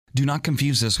Do not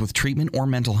confuse this with treatment or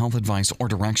mental health advice or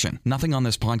direction. Nothing on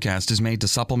this podcast is made to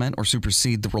supplement or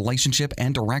supersede the relationship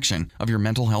and direction of your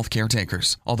mental health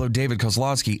caretakers. Although David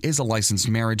Kozlowski is a licensed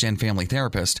marriage and family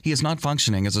therapist, he is not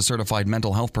functioning as a certified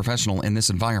mental health professional in this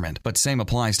environment, but same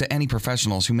applies to any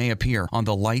professionals who may appear on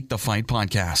the Light the Fight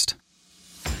podcast.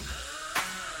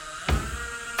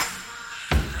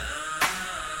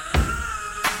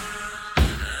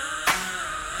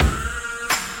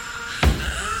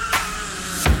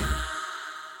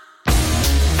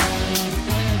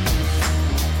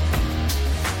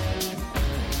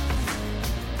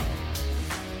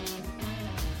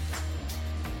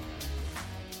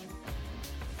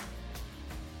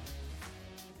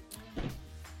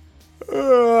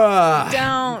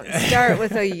 Don't start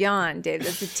with a yawn, Dave.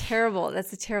 That's a terrible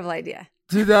idea.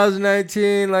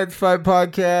 2019 Light the Fight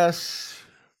podcast.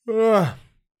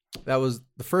 That was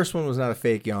the first one was not a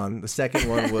fake yawn. The second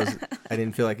one was I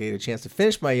didn't feel like I had a chance to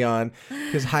finish my yawn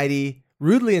because Heidi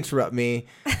rudely interrupted me.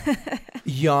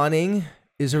 Yawning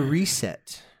is a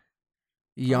reset.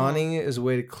 Yawning is a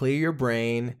way to clear your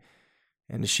brain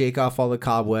and to shake off all the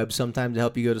cobwebs. Sometimes to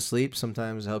help you go to sleep.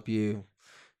 Sometimes to help you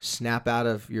snap out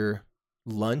of your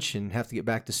lunch and have to get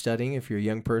back to studying if you're a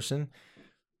young person.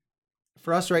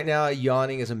 For us right now,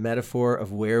 yawning is a metaphor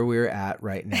of where we're at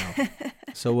right now.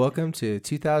 So welcome to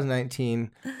 2019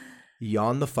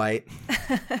 Yawn the Fight.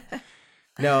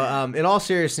 No, in all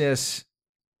seriousness,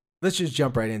 let's just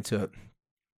jump right into it.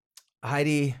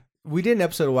 Heidi, we did an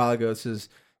episode a while ago. This is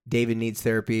David Needs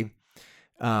Therapy.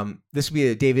 This would be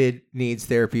a David Needs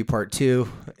Therapy part 2,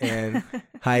 and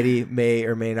Heidi may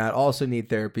or may not also need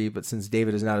therapy, but since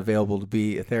David is not available to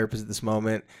be a therapist at this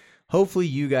moment, hopefully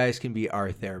you guys can be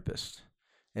our therapist.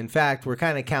 In fact, we're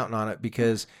kind of counting on it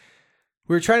because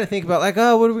we were trying to think about like,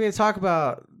 oh, what are we going to talk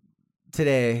about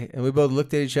today? And we both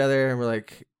looked at each other and we're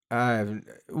like,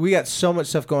 we got so much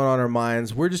stuff going on in our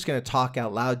minds. We're just going to talk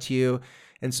out loud to you.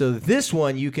 And so this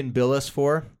one you can bill us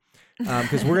for.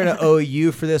 Because we're going to owe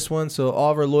you for this one. So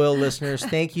all of our loyal listeners,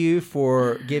 thank you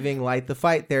for giving Light the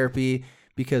Fight therapy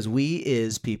because we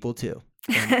is people too.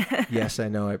 And yes, I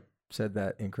know I said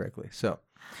that incorrectly. So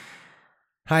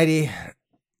Heidi,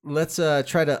 let's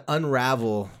try to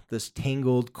unravel this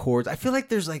tangled cords. I feel like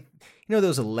there's like, you know,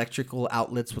 those electrical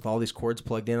outlets with all these cords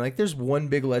plugged in. Like there's one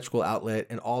big electrical outlet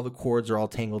and all the cords are all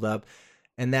tangled up.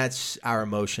 And that's our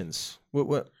emotions.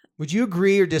 What would you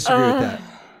agree or disagree with that?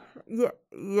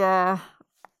 Yeah,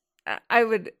 I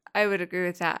would agree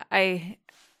with that. I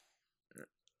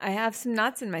have some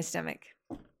knots in my stomach,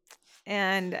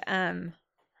 and I'm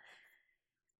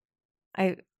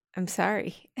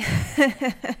sorry.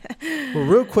 Well,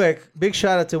 real quick, big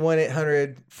shout out to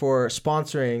 1-800 for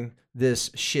sponsoring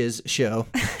this shiz show.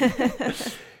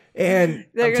 And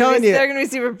they're going to be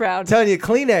super proud. I'm telling you,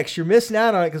 Kleenex, you're missing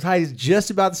out on it because Heidi's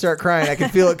just about to start crying. I can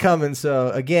feel it coming. So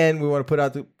again, we want to put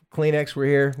out the Kleenex. We're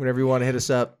here whenever you want to hit us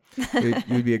up.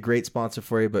 We'd be a great sponsor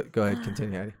for you, but go ahead,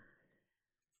 continue,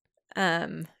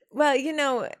 Heidi. Well, you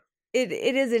know, it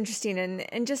is interesting,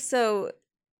 and just so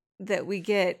that we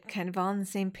get kind of all on the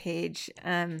same page,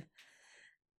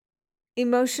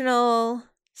 emotional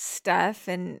stuff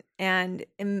and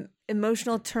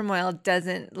emotional turmoil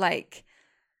doesn't like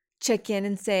check in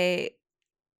and say,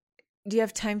 do you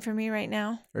have time for me right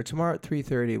now? Or tomorrow at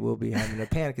 3:30, we'll be having a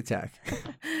panic attack.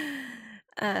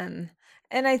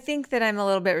 And I think that I'm a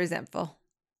little bit resentful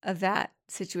of that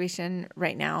situation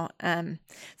right now.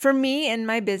 For me and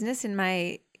my business, in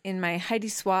my Heidi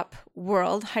Swap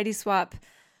world, Heidi Swap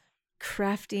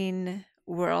crafting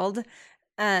world,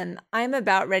 I'm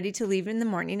about ready to leave in the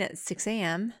morning at 6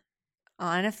 a.m.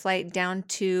 on a flight down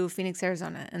to Phoenix,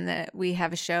 Arizona. And that we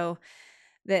have a show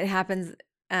that happens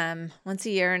once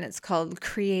a year, and it's called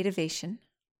Creativation.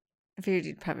 I figured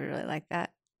you'd probably really like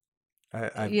that.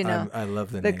 I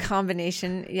love the name. The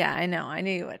combination. Yeah, I know. I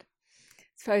knew you would.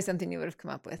 It's probably something you would have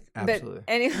come up with. Absolutely.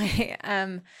 But anyway,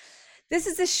 this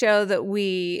is a show that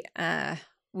we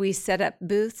set up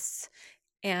booths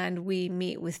and we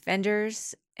meet with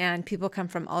vendors, and people come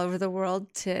from all over the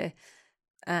world to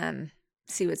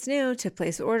see what's new, to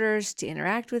place orders, to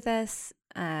interact with us.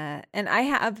 And I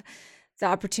have the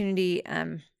opportunity,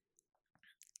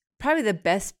 probably the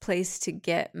best place to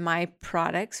get my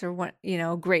products, or what,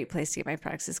 a great place to get my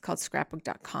products is called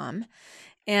scrapbook.com.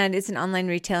 And it's an online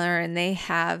retailer, and they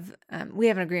have, we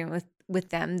have an agreement with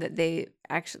them that they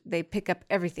pick up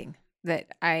everything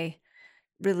that I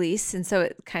release. And so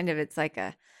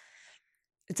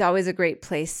it's always a great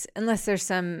place, unless there's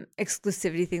some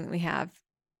exclusivity thing that we have,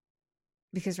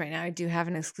 because right now I do have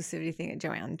an exclusivity thing at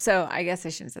Joanne. So I guess I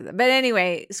shouldn't say that. But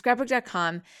anyway,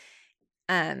 scrapbook.com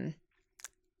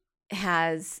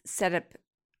has set up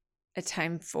a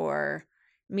time for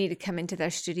me to come into their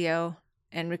studio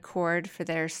and record for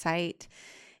their site.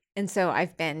 And so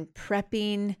I've been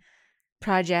prepping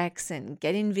projects and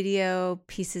getting video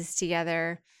pieces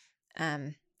together.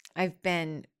 I've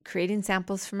been creating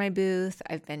samples for my booth.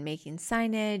 I've been making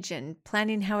signage and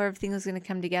planning how everything was going to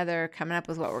come together, coming up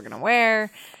with what we're going to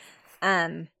wear.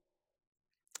 And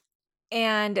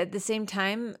at the same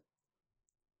time,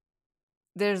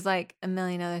 there's like a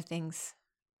million other things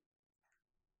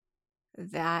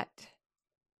that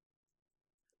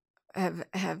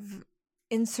have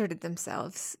inserted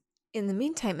themselves in the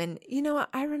meantime. And you know,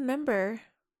 I remember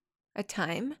a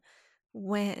time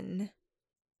when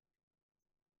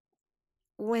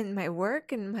my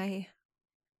work and my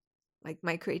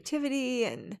creativity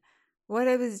and what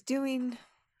I was doing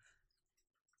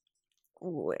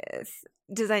with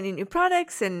designing new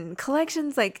products and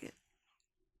collections, like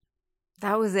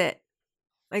that was it.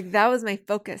 Like that was my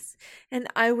focus. And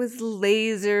I was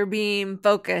laser beam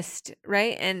focused,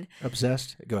 right? And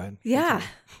obsessed. Go ahead. Yeah.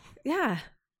 Yeah.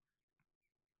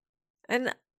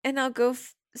 And I'll go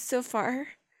so far.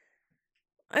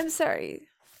 I'm sorry.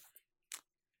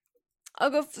 I'll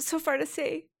go so far to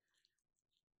say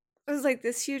it was like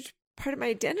this huge part of my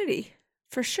identity,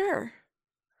 for sure.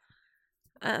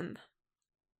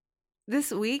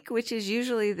 This week, which is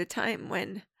usually the time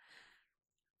when,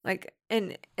 like,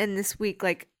 and this week,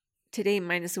 like today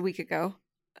minus a week ago,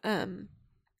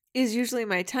 is usually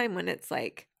my time when it's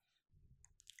like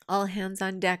all hands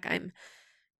on deck. I'm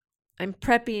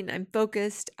prepping, I'm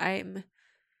focused, I'm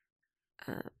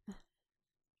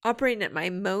operating at my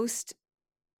most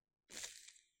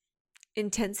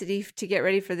intensity to get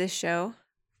ready for this show.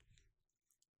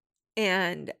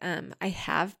 And I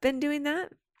have been doing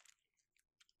that,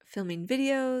 filming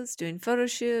videos, doing photo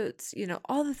shoots, you know,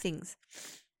 all the things.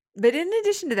 But in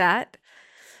addition to that,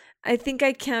 I think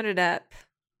I counted up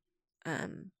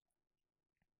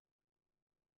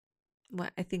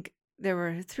I think there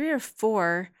were 3 or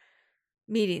 4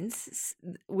 meetings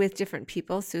with different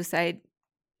people, suicide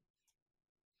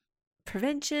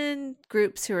prevention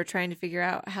groups who are trying to figure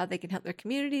out how they can help their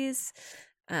communities,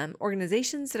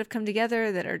 organizations that have come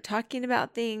together that are talking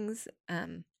about things.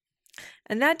 And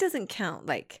that doesn't count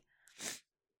like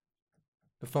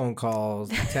the phone calls,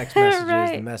 the text messages,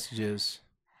 right. The messages.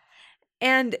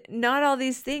 And not all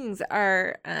these things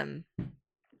are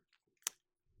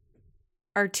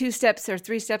 2 steps or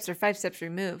 3 steps or 5 steps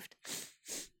removed.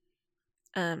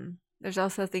 There's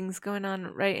also things going on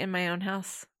right in my own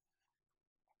house.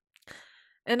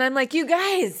 And I'm like, you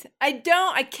guys, I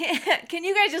can't. Can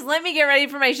you guys just let me get ready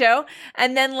for my show?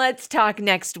 And then let's talk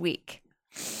next week.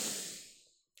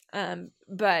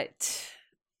 But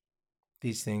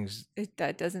these things,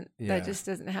 that just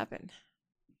doesn't happen.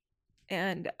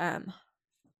 And I'm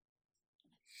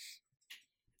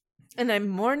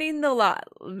mourning the loss.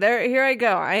 Here I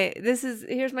go.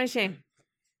 Here's my shame.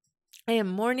 I am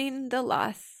mourning the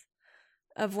loss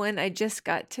of when I just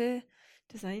got to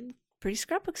design pretty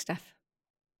scrapbook stuff.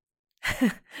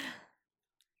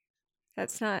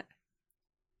 That's not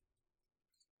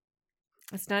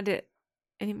it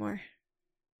anymore.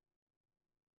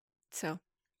 So,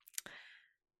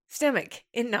 stomach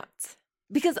in knots.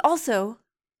 Because also,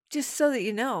 just so that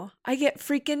you know, I get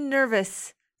freaking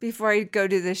nervous before I go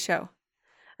do this show.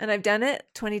 And I've done it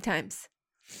 20 times.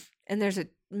 And there's a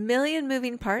million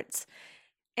moving parts.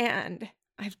 And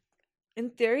in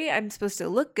theory, I'm supposed to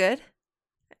look good.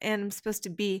 And I'm supposed to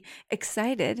be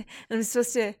excited. And I'm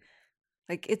supposed to,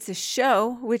 like, it's a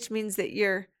show, which means that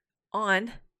you're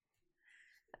on.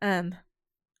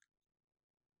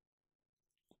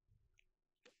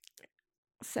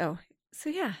 So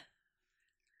yeah.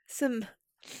 Some,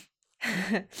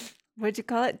 what'd you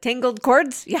call it? Tangled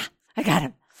cords? Yeah, I got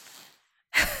them.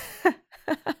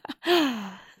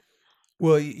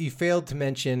 Well, you failed to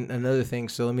mention another thing,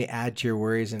 so let me add to your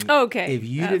worries. And okay. If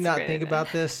you did not think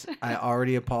about this, I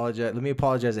already apologize. Let me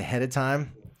apologize ahead of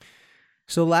time.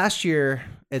 So last year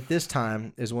at this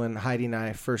time is when Heidi and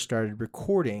I first started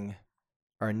recording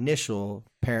our initial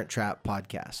Parent Trap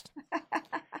podcast.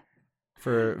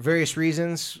 For various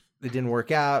reasons, it didn't work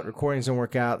out. Recordings didn't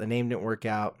work out. The name didn't work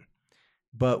out.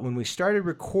 But when we started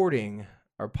recording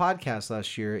our podcast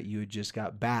last year, you had just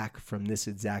got back from this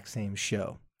exact same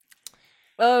show.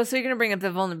 Oh, so you're going to bring up the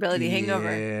vulnerability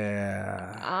hangover.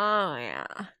 Yeah. Oh, yeah.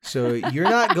 So you're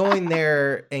not going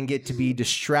there and get to be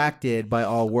distracted by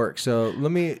all work. So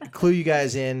let me clue you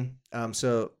guys in.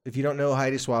 So if you don't know who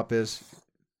Heidi Swapp is,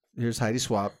 here's Heidi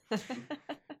Swapp.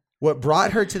 What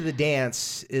brought her to the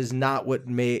dance is not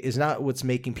what's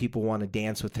making people want to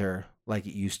dance with her like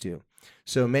it used to.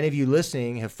 So many of you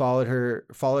listening have followed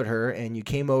her, and you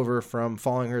came over from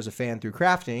following her as a fan through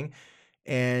crafting,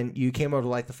 and you came over to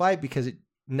Like the Fight because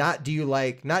not do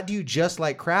you just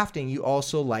like crafting, you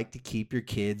also like to keep your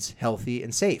kids healthy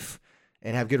and safe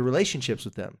and have good relationships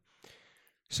with them.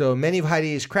 So many of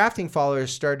Heidi's crafting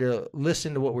followers started to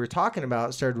listen to what we were talking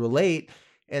about, started to relate,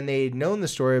 and they'd known the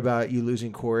story about you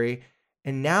losing Corey.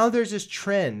 And now there's this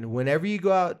trend. Whenever you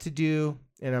go out to do,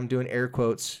 and I'm doing air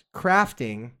quotes,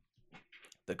 crafting,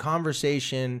 the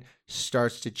conversation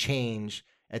starts to change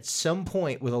at some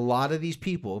point with a lot of these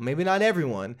people. Maybe not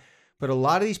everyone, but a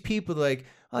lot of these people like,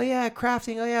 oh yeah,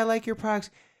 crafting. Oh yeah, I like your products.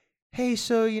 Hey,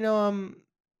 so,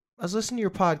 I was listening to your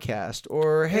podcast,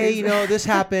 or, hey, this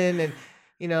happened. And,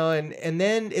 and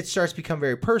then it starts to become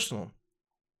very personal.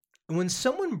 When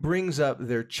someone brings up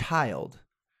their child,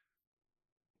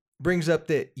 brings up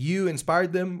that you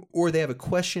inspired them, or they have a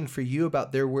question for you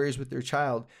about their worries with their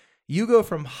child, you go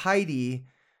from Heidi,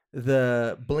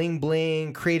 the bling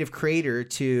bling creative creator,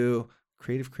 to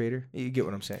creative creator. You get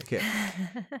what I'm saying? Okay.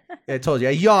 I told you,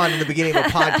 I yawned in the beginning of a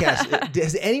podcast.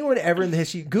 Has anyone ever in the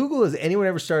history, Google, has anyone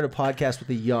ever started a podcast with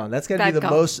a yawn? That's got to be the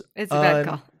most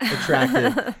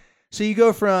unattractive. So you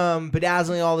go from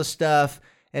bedazzling all the stuff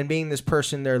and being this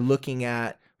person they're looking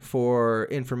at for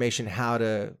information how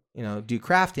to, do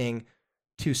crafting,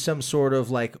 to some sort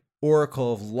of like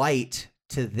oracle of light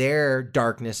to their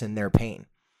darkness and their pain.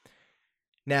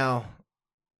 Now,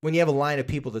 when you have a line of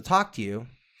people to talk to you,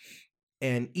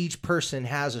 and each person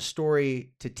has a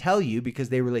story to tell you because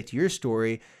they relate to your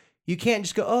story, you can't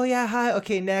just go, oh yeah, hi,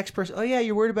 okay, next person. Oh yeah,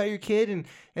 you're worried about your kid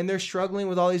and they're struggling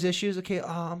with all these issues. Okay, oh,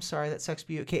 I'm sorry, that sucks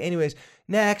for you. Okay, anyways,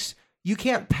 next. You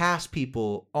can't pass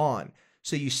people on.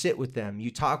 So you sit with them, you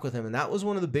talk with them. And that was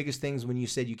one of the biggest things when you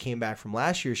said you came back from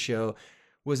last year's show,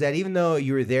 was that even though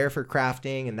you were there for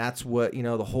crafting and that's what,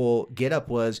 the whole get up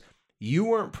was, you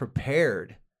weren't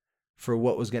prepared for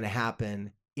what was going to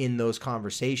happen in those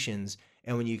conversations.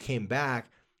 And when you came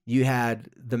back, you had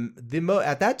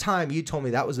at that time, you told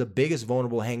me that was the biggest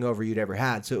vulnerable hangover you'd ever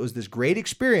had. So it was this great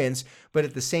experience, but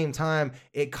at the same time,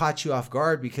 it caught you off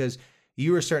guard because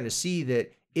you were starting to see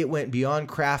that it went beyond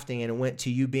crafting and it went to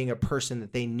you being a person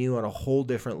that they knew on a whole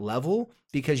different level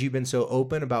because you've been so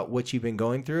open about what you've been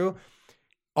going through.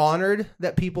 Honored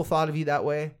that people thought of you that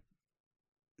way.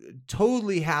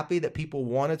 Totally happy that people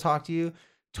want to talk to you.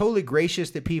 Totally gracious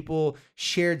that people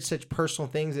shared such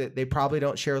personal things that they probably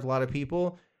don't share with a lot of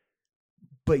people.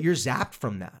 But you're zapped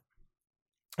from that.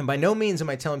 And by no means am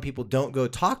I telling people don't go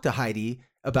talk to Heidi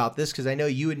about this, because I know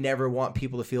you would never want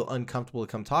people to feel uncomfortable to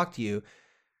come talk to you.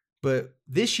 But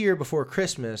this year before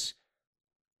Christmas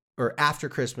or after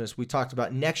Christmas, we talked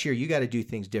about next year, you got to do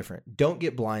things different. Don't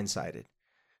get blindsided.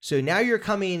 So now you're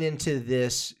coming into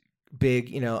this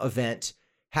big, event,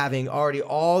 having already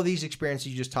all these experiences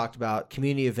you just talked about,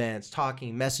 community events,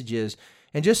 talking, messages.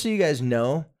 And just so you guys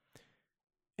know,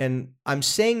 and I'm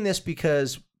saying this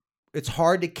because it's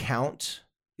hard to count.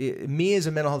 Me as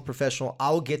a mental health professional,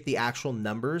 I'll get the actual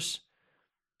numbers.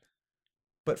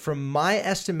 But from my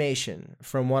estimation,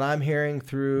 from what I'm hearing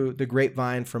through the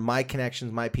grapevine, from my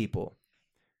connections, my people,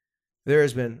 there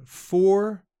has been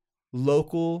 4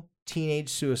 local teenage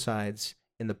suicides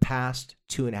in the past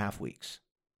 2.5 weeks.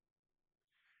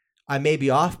 I may be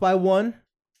off by 1,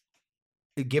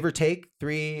 give or take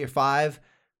 3 or 5,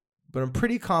 but I'm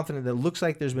pretty confident that it looks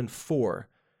like there's been 4,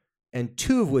 and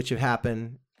 2 of which have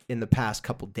happened in the past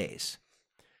couple days.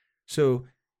 So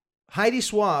Heidi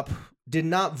Swapp did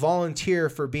not volunteer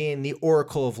for being the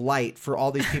oracle of light for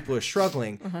all these people who are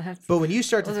struggling. But when you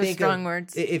start to think of,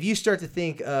 words. If you start to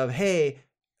think of, hey,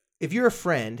 if you're a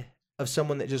friend of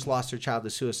someone that just lost their child to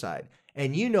suicide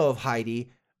and you know of Heidi,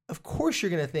 of course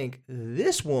you're going to think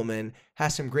this woman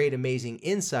has some great, amazing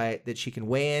insight that she can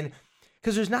weigh in,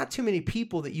 because there's not too many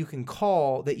people that you can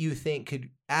call that you think could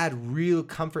add real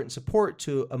comfort and support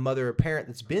to a mother or parent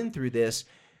that's been through this,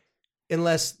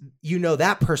 unless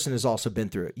that person has also been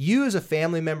through it. You as a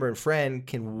family member and friend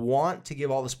can want to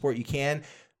give all the support you can,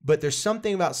 but there's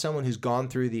something about someone who's gone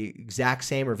through the exact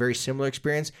same or very similar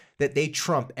experience that they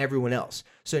trump everyone else.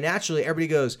 So naturally, everybody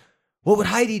goes, what would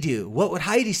Heidi do? What would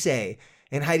Heidi say?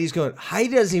 And Heidi's going,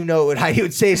 Heidi doesn't even know what Heidi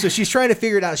would say. So she's trying to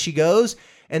figure it out as she goes.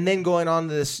 And then going on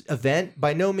to this event,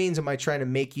 by no means am I trying to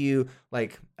make you,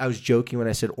 like, I was joking when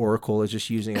I said oracle. I was just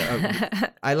using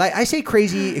I say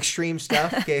crazy extreme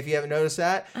stuff, okay, if you haven't noticed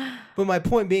that. But my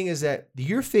point being is that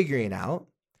you're figuring it out.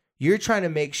 You're trying to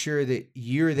make sure that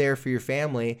you're there for your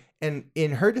family. And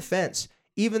in her defense,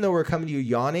 even though we're coming to you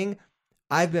yawning,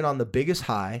 I've been on the biggest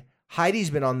high. Heidi's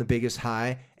been on the biggest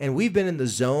high. And we've been in the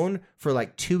zone for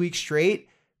like 2 weeks straight.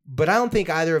 But I don't think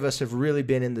either of us have really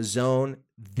been in the zone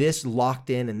this locked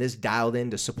in and this dialed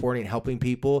into supporting and helping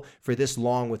people for this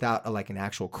long without like an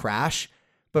actual crash.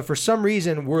 But for some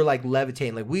reason, we're like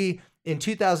levitating. Like we, in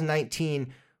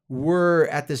 2019, we're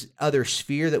at this other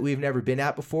sphere that we've never been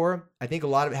at before. I think a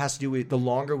lot of it has to do with the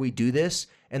longer we do this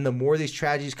and the more these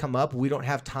tragedies come up, we don't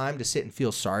have time to sit and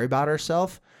feel sorry about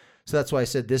ourselves. So that's why I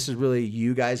said this is really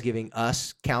you guys giving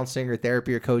us counseling or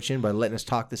therapy or coaching by letting us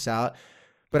talk this out.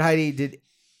 But Heidi,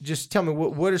 just tell me,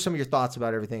 what are some of your thoughts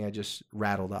about everything I just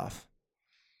rattled off?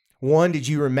 One, did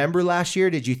you remember last year?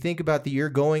 Did you think about the year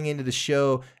going into the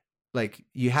show? Like,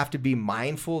 you have to be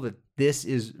mindful that this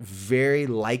is very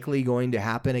likely going to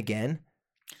happen again.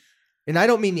 And I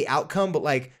don't mean the outcome, but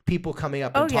like people coming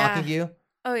up and talking to you.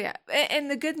 Oh yeah. And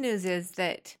the good news is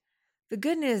that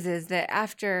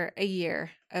after a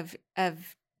year of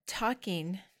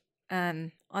talking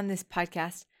on this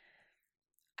podcast,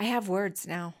 I have words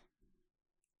now.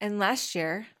 And last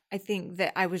year, I think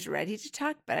that I was ready to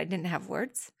talk, but I didn't have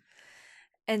words.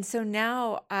 And so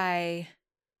now I'm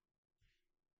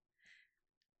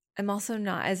also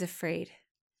not as afraid.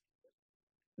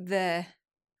 The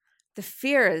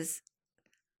fear is,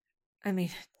 I mean,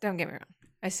 don't get me wrong.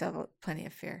 I still have plenty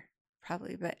of fear,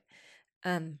 probably, but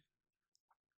I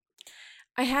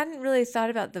hadn't really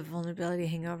thought about the vulnerability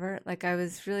hangover. Like I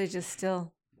was really just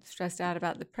still stressed out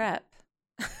about the prep.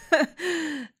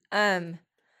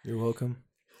 You're welcome.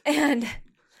 And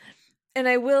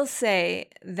I will say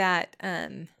that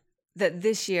that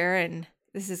this year, and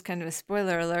this is kind of a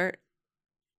spoiler alert,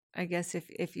 I guess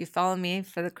if you follow me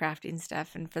for the crafting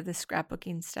stuff and for the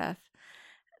scrapbooking stuff,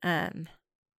 I'm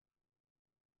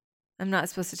not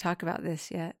supposed to talk about this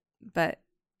yet, but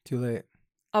too late.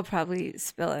 I'll probably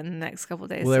spill it in the next couple of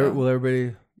days. Will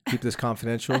everybody keep this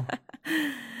confidential?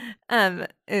 It's not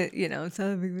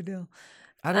a big of a deal.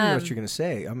 I don't know what you're gonna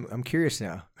say. I'm curious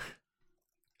now.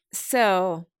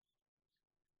 So,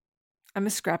 I'm a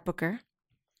scrapbooker,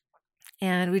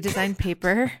 and we design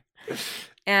paper.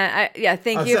 And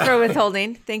thank you for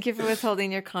withholding. Thank you for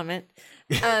withholding your comment.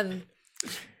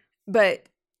 But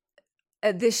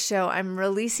at this show, I'm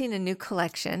releasing a new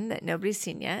collection that nobody's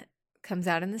seen yet. Comes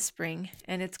out in the spring,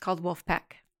 and it's called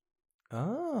Wolfpack.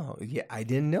 Oh, yeah, I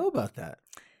didn't know about that.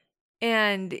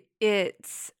 And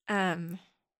it's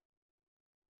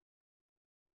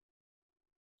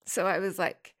so I was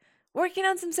like working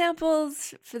on some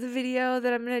samples for the video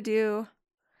that I'm gonna do.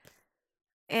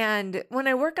 And when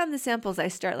I work on the samples, I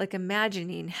start like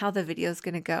imagining how the video is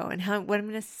gonna go and what I'm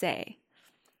gonna say.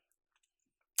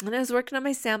 And I was working on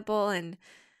my sample, and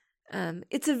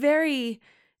it's a very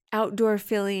outdoor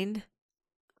feeling.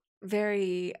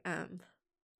 Very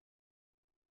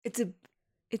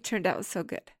it turned out so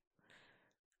good.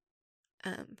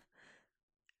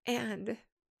 And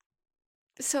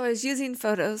so I was using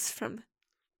photos from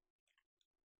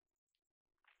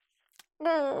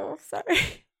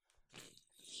sorry.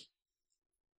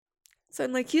 So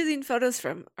I'm like using photos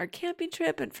from our camping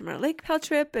trip and from our Lake Powell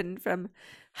trip and from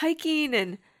hiking,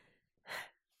 and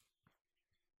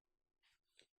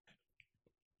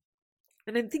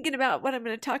I'm thinking about what I'm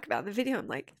going to talk about in the video. I'm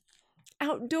like,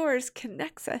 outdoors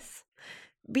connects us.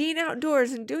 Being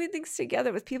outdoors and doing things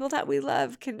together with people that we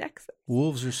love connects us.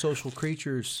 Wolves are social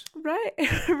creatures. Right,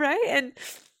 right. And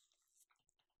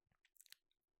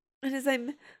as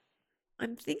I'm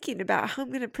thinking about how I'm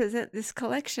going to present this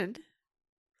collection,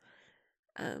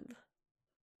 I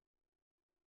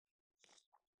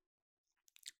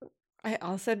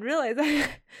all of a sudden realized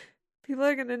people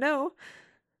are going to know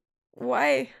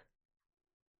why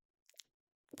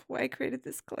I created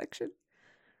this collection,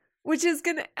 which is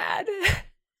going to add,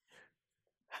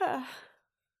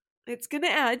 it's going to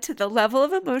add to the level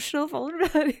of emotional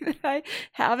vulnerability that I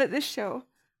have at this show.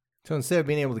 So instead of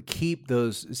being able to keep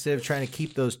those, instead of trying to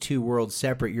keep those two worlds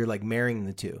separate, you're like marrying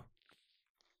the two.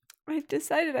 I've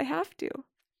decided I have to.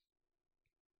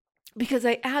 Because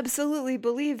I absolutely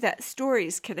believe that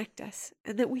stories connect us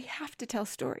and that we have to tell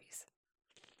stories.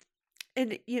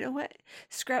 And you know what?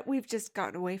 We've just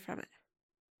gotten away from it.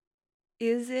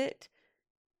 Is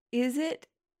it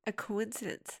a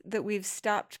coincidence that we've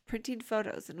stopped printing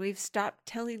photos and we've stopped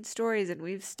telling stories and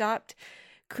we've stopped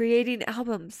creating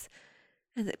albums,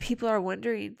 and that people are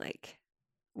wondering like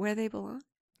where they belong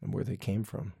and where they came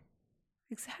from?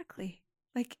 Exactly.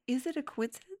 Like, is it a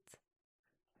coincidence?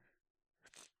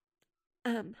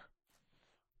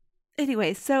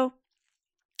 Anyway, so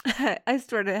I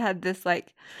sort of had this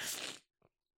like,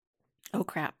 oh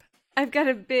crap, I've got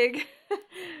a big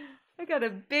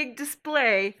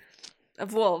display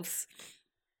of wolves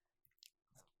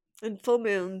and full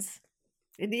moons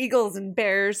and eagles and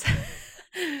bears.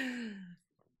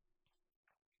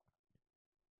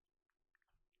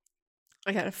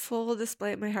 I got a full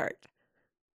display of my heart.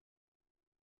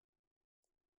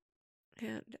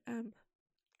 And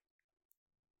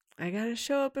I got to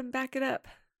show up and back it up.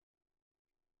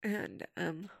 And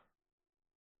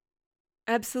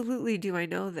absolutely do I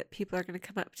know that people are going to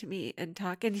come up to me and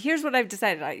talk. And here's what I've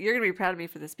decided. You're going to be proud of me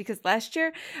for this, because last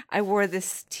year I wore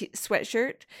this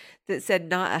sweatshirt that said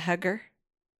 "not a hugger."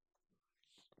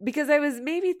 Because I was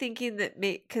maybe thinking that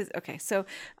so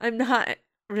I'm not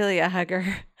really a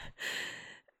hugger.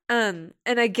 And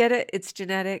I get it. It's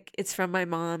genetic. It's from my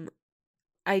mom.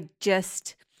 I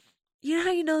just, you know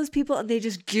how you know those people and they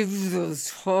just give those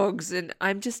hugs, and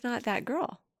I'm just not that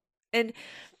girl.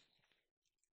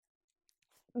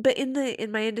 But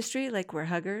in my industry, like, we're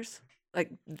huggers.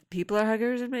 Like, people are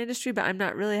huggers in my industry, but I'm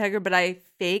not really a hugger, but I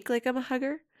fake like I'm a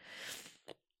hugger.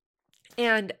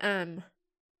 And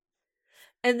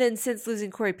then since losing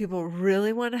Corey, people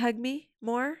really want to hug me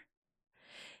more.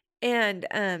 And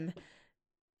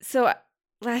so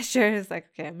last year I was like,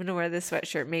 okay, I'm going to wear this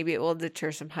sweatshirt. Maybe it will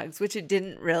deter some hugs, which it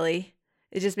didn't really.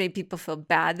 It just made people feel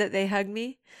bad that they hugged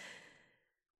me.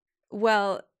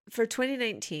 Well, for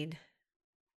 2019,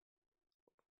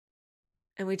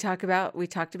 and we talked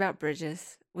about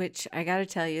bridges, which I got to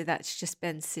tell you, that's just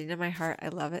been sitting in my heart. I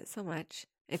love it so much.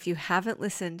 If you haven't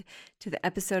listened to the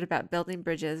episode about building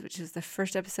bridges, which is the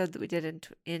first episode that we did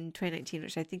in 2019,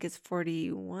 which I think is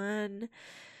 41,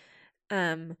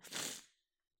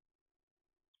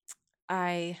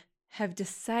 I have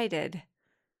decided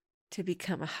to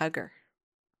become a hugger.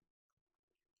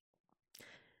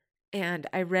 And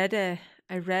I read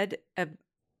an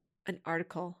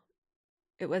article.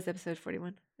 It was episode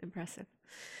 41. Impressive.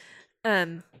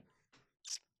 I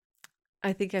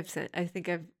think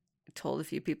I've told a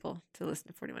few people to listen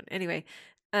to 41. Anyway,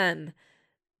 I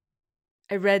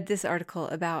read this article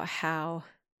about how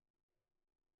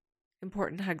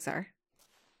important hugs are.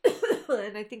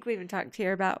 And I think we even talked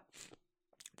here about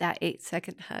that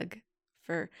 8-second hug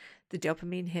for the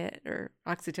dopamine hit, or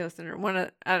oxytocin,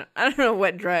 or I don't know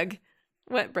what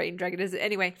brain drug it is.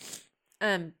 Anyway,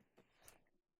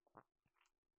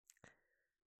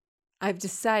 I've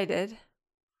decided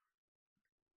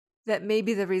that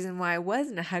maybe the reason why I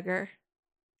wasn't a hugger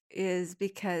is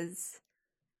because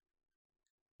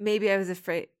maybe I was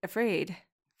afraid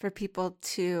for people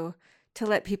to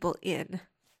let people in.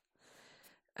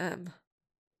 And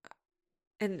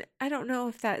I don't know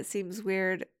if that seems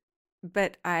weird,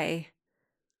 but I'm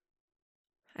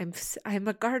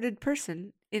a guarded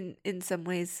person in some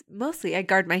ways. Mostly I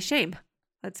guard my shame.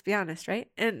 Let's be honest, right?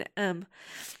 And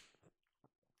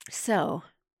so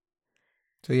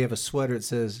you have a sweater that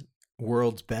says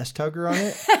 "World's Best Hugger" on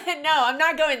it? No, I'm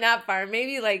not going that far.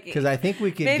 Maybe like, because I think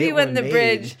we could maybe get when one the made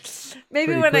bridge,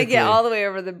 maybe when quickly. I get all the way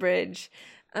over the bridge.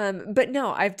 But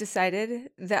no, I've decided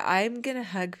that I'm gonna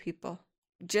hug people.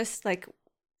 I'm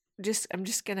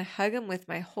just gonna hug them with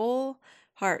my whole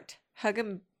heart. Hug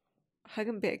them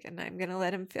big, and I'm gonna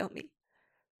let them feel me,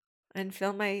 and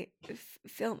feel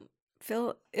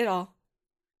it all.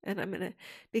 And I'm gonna,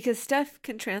 because stuff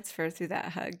can transfer through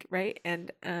that hug, right?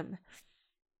 And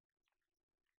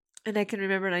I can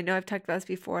remember, and I know I've talked about this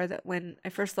before, that when I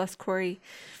first lost Corey,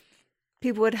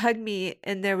 people would hug me,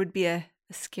 and there would be a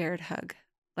scared hug,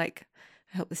 like,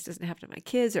 I hope this doesn't happen to my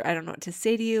kids, or I don't know what to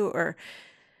say to you, or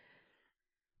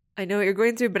I know what you're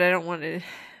going through, but I don't want to,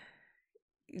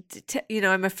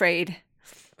 I'm afraid.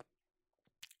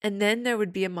 And then there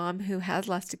would be a mom who had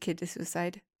lost a kid to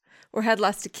suicide, or had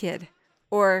lost a kid,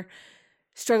 or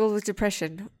struggled with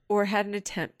depression, or had an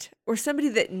attempt, or somebody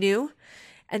that knew,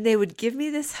 and they would give me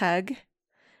this hug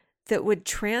that would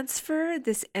transfer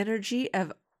this energy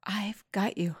of, I've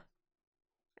got you,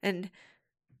 and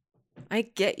I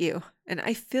get you, and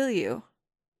I feel you,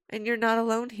 and you're not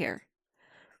alone here.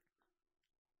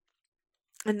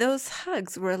 And those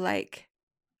hugs were like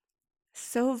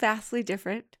so vastly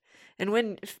different. And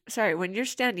when you're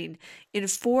standing in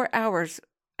 4 hours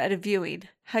at a viewing,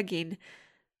 hugging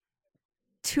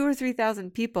 2,000 or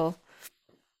 3,000 people,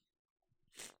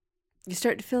 you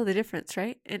start to feel the difference,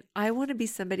 right? And I want to be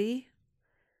somebody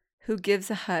who gives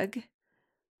a hug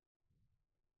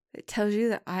that tells you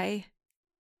that I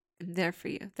am there for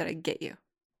you, that I get you.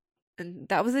 And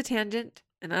that was a tangent.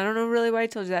 And I don't know really why I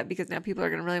told you that, because now people are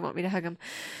going to really want me to hug them.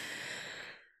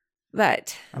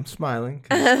 But I'm smiling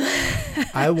 'cause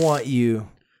I want you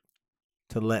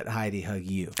to let Heidi hug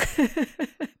you.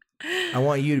 I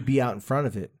want you to be out in front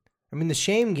of it. I mean, the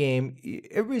shame game,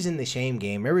 everybody's in the shame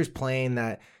game. Everybody's playing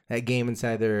that game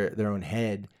inside their own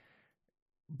head.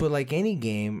 But like any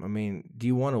game, I mean, do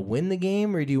you want to win the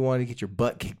game, or do you want to get your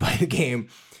butt kicked by the game?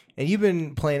 And you've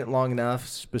been playing it long enough,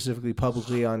 specifically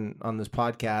publicly on this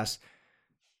podcast.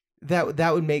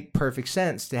 that would make perfect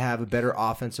sense to have a better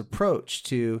offensive approach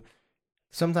to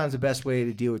sometimes the best way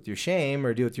to deal with your shame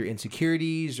or deal with your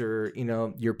insecurities or,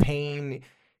 your pain,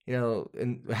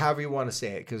 and however you want to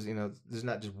say it. Because, there's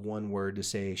not just one word to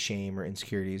say shame or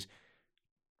insecurities,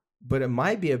 but it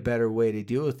might be a better way to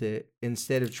deal with it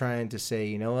instead of trying to say,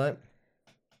 you know what,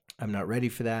 I'm not ready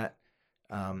for that.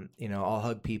 I'll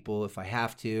hug people if I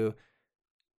have to.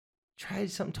 Try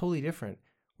something totally different.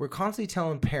 We're constantly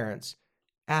telling parents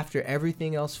after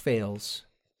everything else fails,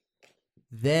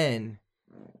 then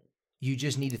you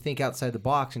just need to think outside the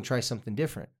box and try something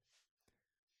different.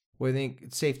 Well, I think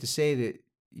it's safe to say that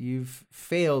you've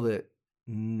failed at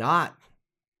not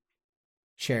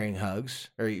sharing hugs,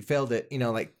 or you failed at,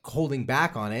 holding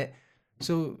back on it.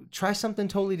 So try something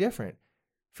totally different.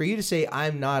 For you to say,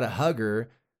 I'm not a hugger,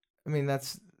 I mean,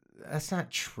 that's not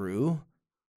true.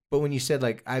 But when you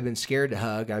said, I've been scared to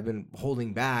hug, I've been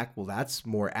holding back, well, that's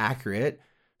more accurate.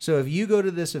 So if you go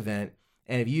to this event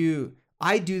and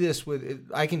I do this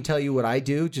I can tell you what I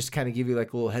do, just kind of give you a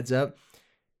little heads up.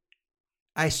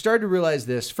 I started to realize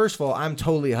this. First of all, I'm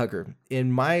totally a hugger.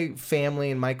 In my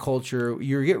family and my culture,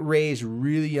 you get raised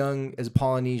really young as a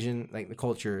Polynesian, the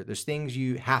culture. There's things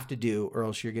you have to do or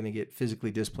else you're going to get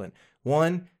physically disciplined.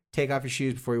 1, take off your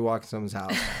shoes before you walk in someone's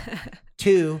house.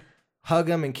 2, hug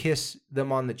them and kiss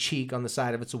them on the cheek on the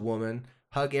side if it's a woman.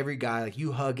 Hug every guy.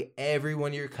 You hug every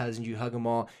one of your cousins. You hug them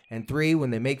all. And 3,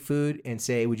 when they make food and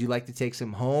say, would you like to take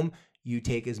some home? You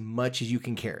take as much as you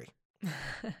can carry.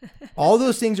 All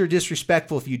those things are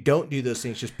disrespectful if you don't do those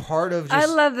things. Just part of I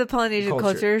love the Polynesian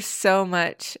culture so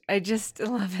much. I just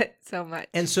love it so much.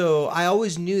 And so I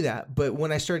always knew that. But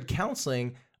when I started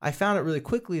counseling, I found out really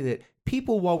quickly that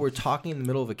people, while we're talking in the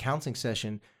middle of a counseling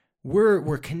session,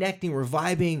 we're connecting, we're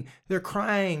vibing, they're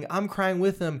crying, I'm crying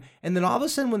with them. And then all of a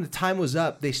sudden when the time was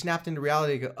up, they snapped into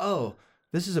reality and go, oh,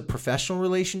 this is a professional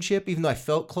relationship. Even though I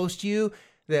felt close to you,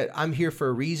 that I'm here for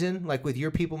a reason. With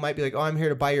your people might be oh, I'm here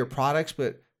to buy your products.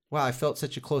 But wow, I felt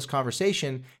such a close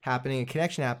conversation happening and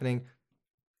connection happening.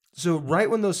 So right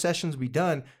when those sessions would be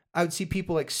done, I would see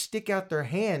people stick out their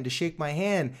hand to shake my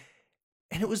hand.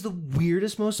 And it was the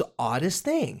weirdest, most oddest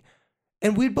thing.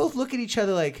 And we'd both look at each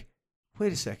other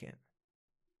wait a second.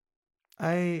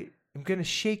 I am going to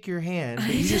shake your hand.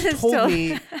 But you just told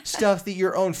me stuff that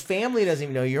your own family doesn't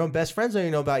even know. Your own best friends don't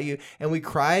even know about you. And we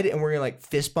cried and we're going to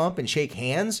fist bump and shake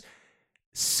hands.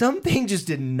 Something just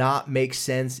did not make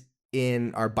sense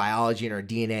in our biology and our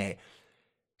DNA.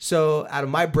 So out of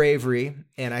my bravery,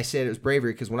 and I said it was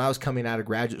bravery because when I was coming out of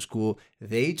graduate school,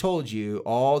 they told you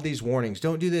all these warnings.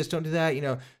 Don't do this, don't do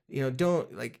that.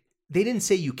 Don't they didn't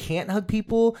say you can't hug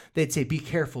people. They'd say, be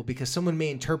careful because someone may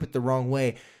interpret the wrong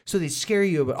way. So they scare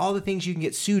you about all the things you can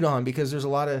get sued on because there's a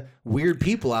lot of weird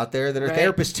people out there that are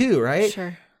therapists too, right?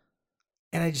 Sure.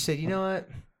 And I just said, you know what?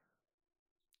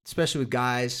 Especially with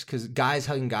guys, because guys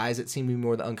hugging guys, it seemed to be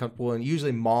more the uncomfortable. And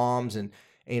usually moms and,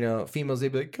 females,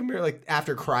 they'd be like, come here.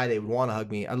 After a cry, they would want to hug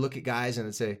me. I'd look at guys and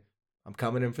I'd say, I'm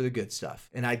coming in for the good stuff.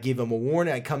 And I'd give them a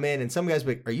warning. I'd come in and some guys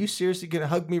would be like, are you seriously going to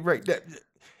hug me right there?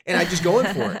 And I just go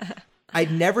in for it.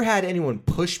 I'd never had anyone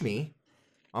push me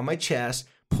on my chest,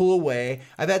 pull away.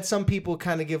 I've had some people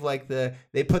kind of give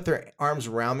they put their arms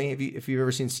around me. If you've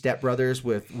ever seen Step Brothers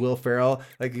with Will Ferrell,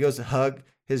 he goes to hug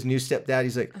his new stepdad.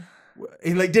 He's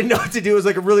he didn't know what to do. It was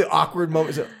a really awkward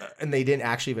moment. And they didn't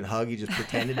actually even hug. He just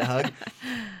pretended to hug.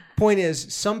 Point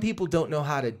is, some people don't know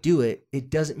how to do it.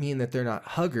 It doesn't mean that they're not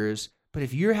huggers. But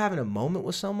if you're having a moment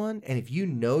with someone and if you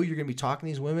know you're going to be talking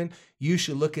to these women, you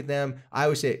should look at them. I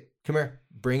always say, come here,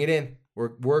 bring it in.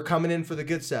 We're coming in for the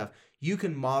good stuff. You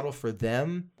can model for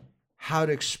them how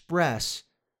to express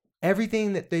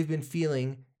everything that they've been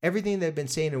feeling, everything they've been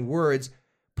saying in words.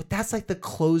 But that's the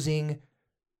closing.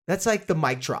 That's the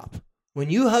mic drop. When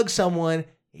you hug someone,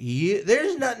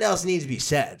 there's nothing else needs to be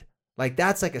said.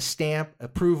 That's a stamp,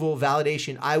 approval,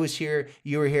 validation. I was here.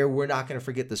 You were here. We're not going to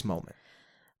forget this moment.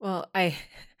 Well,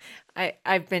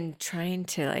 I've been trying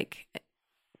to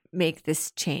make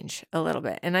this change a little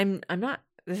bit, and I'm not.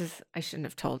 I shouldn't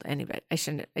have told anybody. I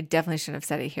definitely shouldn't have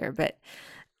said it here, but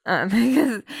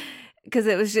because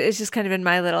it's just kind of been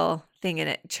my little thing. And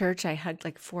at church, I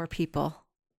hugged 4 people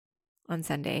on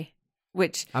Sunday,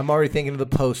 which I'm already thinking of the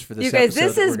post for this. You guys, episode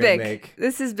this is big. Make.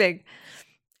 This is big.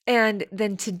 And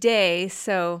then today,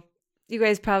 so you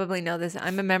guys probably know this.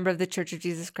 I'm a member of the Church of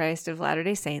Jesus Christ of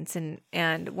Latter-day Saints,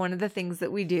 and one of the things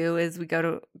that we do is we go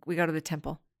to the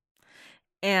temple.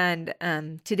 And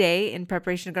today, in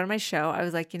preparation to go to my show, I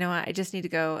was like, you know what? I just need to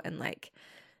go and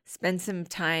spend some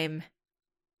time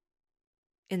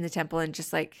in the temple and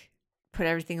just put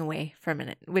everything away for a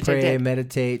minute, which Pray, I did.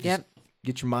 Meditate. Yep.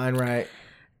 Get your mind right.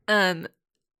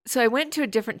 So I went to a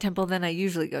different temple than I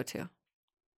usually go to.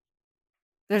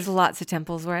 There's lots of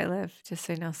temples where I live, just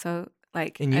so you know. So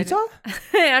like In Utah?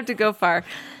 I have to go far.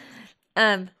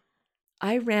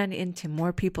 I ran into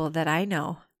more people that I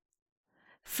know,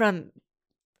 from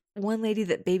one lady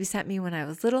that babysat me when I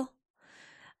was little,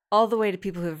 all the way to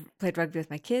people who have played rugby with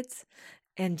my kids.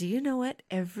 And do you know what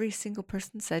every single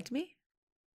person said to me?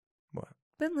 What?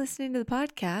 Been listening to the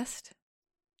podcast.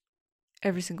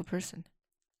 Every single person.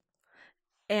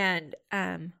 And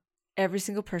every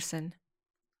single person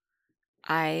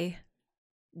I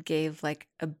gave like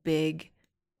a big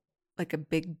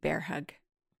bear hug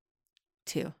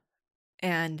to.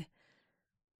 And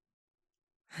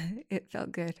it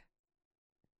felt good.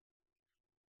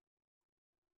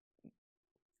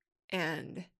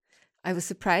 And I was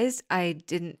surprised. I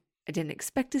didn't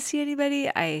expect to see anybody.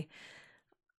 I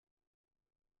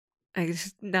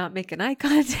just not making eye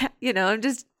contact. I'm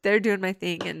just there doing my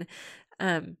thing.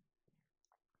 And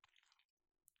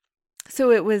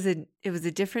so it was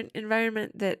a different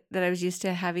environment that I was used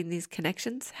to having these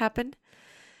connections happen.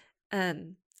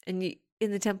 And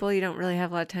in the temple, you don't really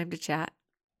have a lot of time to chat.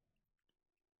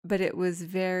 But it was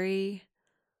very,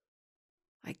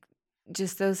 like,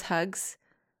 just those hugs.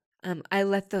 I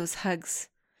let those hugs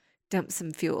dump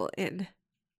some fuel in.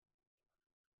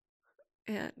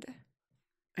 And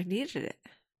I needed it.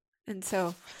 And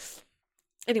so,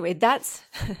 anyway, that's,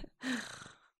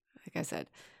 like I said,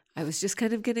 I was just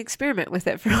kind of going to experiment with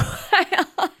it for a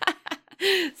while.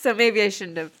 So maybe I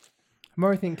shouldn't have. I'm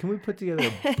already thinking, can we put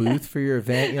together a booth for your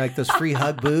event? Like those free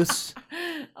hug booths?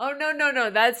 Oh, no.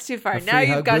 That's too far. Now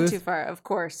you've gone too far. Of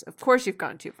course you've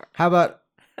gone too far. How about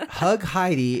hug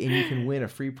Heidi and you can win a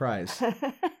free prize?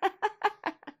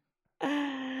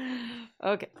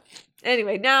 Okay.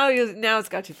 Anyway, now it's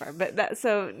got too far. But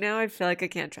so now I feel like I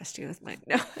can't trust you with mine.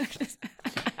 No.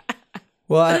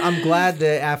 Well, I'm glad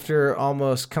that after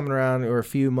almost coming around or a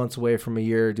few months away from a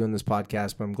year doing this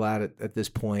podcast, but I'm glad at this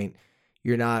point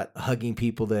you're not hugging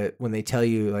people that when they tell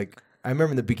you, like, I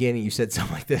remember in the beginning you said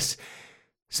something like this.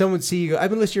 Someone would see you go, I've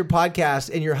been listening to your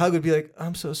podcast, and your hug would be like,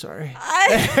 I'm so sorry.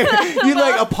 You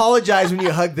like apologize when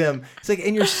you hug them. It's like,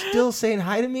 and you're still saying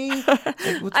hi to me? Like,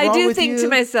 what's wrong with think you? to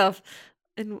myself,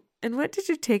 and what did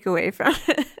you take away from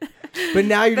it? But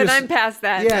now you're I'm past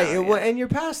that. Yeah, now, and you're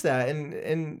past that.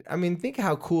 And I mean, think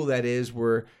how cool that is.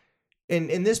 Where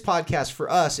in this podcast, for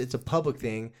us, it's a public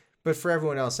thing. But for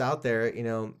everyone else out there,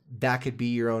 that could be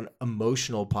your own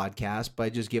emotional podcast by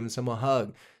just giving someone a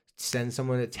hug. Send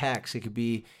someone a text. It could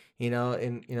be,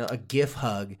 a GIF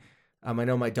hug. I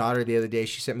know my daughter the other day,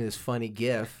 she sent me this funny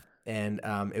GIF, and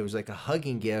it was like a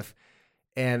hugging GIF.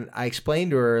 And I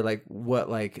explained to her like what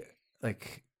like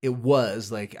it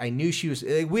was. Like I knew she was,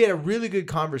 like, we had a really good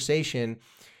conversation.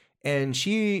 And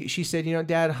she said,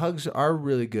 Dad, hugs are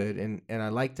really good. And I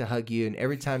like to hug you. And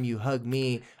every time you hug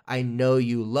me, I know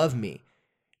you love me.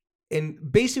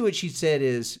 And basically what she said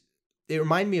is, it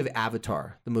reminded me of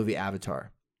Avatar, the movie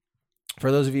Avatar.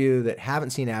 For those of you that haven't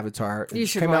seen Avatar, it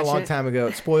came out a long time ago.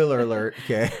 Spoiler alert.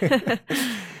 Okay.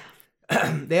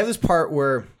 They have this part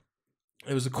where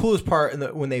it was the coolest part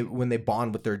when they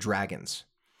bond with their dragons.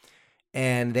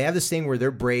 And they have this thing where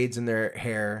their braids in their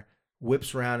hair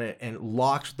whips around and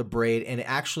locks the braid, and it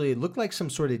actually looked like some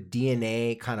sort of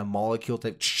DNA kind of molecule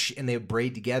type, and they would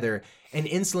braid together, and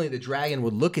instantly the dragon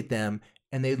would look at them,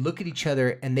 and they'd look at each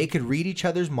other, and they could read each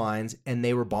other's minds, and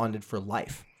they were bonded for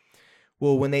life.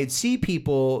 Well, when they'd see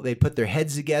people, they'd put their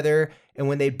heads together, and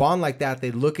when they'd bond like that,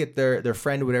 they'd look at their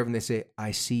friend or whatever, and they say,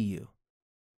 I see you.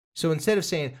 So instead of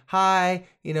saying, hi,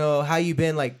 how you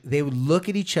been? Like, they would look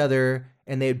at each other,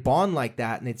 and they'd bond like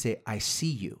that, and they'd say, I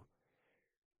see you.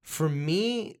 For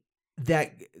me, I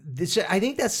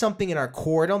think that's something in our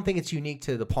core. I don't think it's unique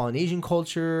to the Polynesian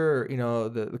culture or,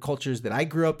 the cultures that I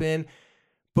grew up in.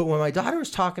 But when my daughter was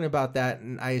talking about that,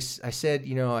 and I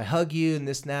said, I hug you and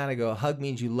this and that, I go, hug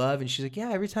means you love. And she's like,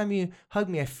 yeah, every time you hug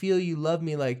me, I feel you love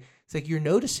me. Like, it's like you're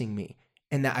noticing me.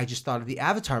 And that I just thought of the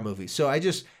Avatar movie. So I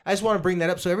just want to bring that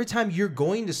up. So every time you're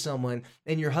going to someone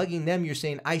and you're hugging them, you're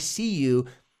saying, I see you.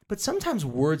 But sometimes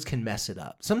words can mess it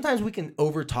up. Sometimes we can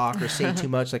overtalk or say too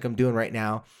much, like I'm doing right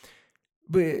now.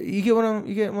 But you get what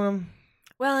I'm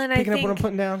well, and picking up what I'm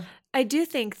putting down? I do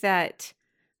think that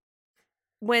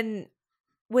when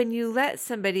you let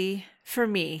somebody, for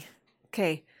me,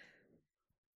 okay,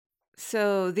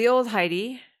 so the old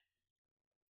Heidi,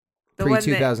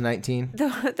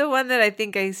 Pre-2019, the one that I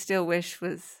think I still wish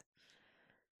was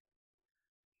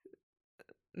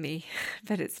me,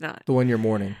 but it's not. The one you're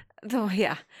mourning. Oh,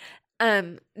 yeah.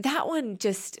 That one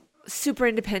just super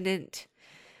independent.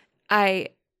 I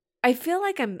feel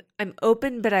like I'm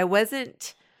open, but I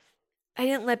wasn't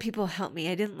let people help me.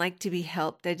 I didn't like to be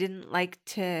helped. I didn't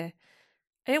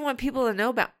want people to know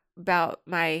about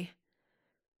my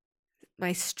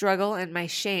struggle and my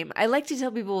shame. I like to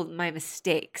tell people my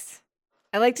mistakes.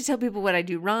 I like to tell people what I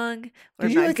do wrong, what I'm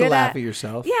You not like good to laugh at. at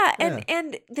yourself. Yeah,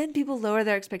 and then people lower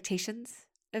their expectations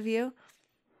of you.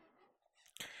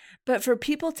 But for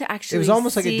people to actually it was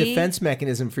almost like a defense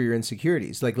mechanism for your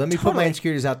insecurities. Like, let me put my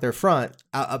insecurities out there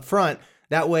up front.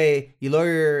 That way you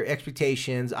lower your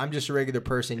expectations. I'm just a regular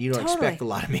person. You don't expect a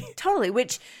lot of me. Totally.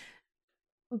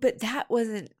 But that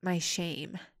wasn't my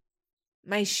shame.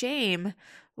 My shame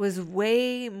was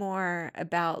way more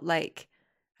about like,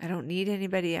 I don't need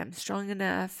anybody. I'm strong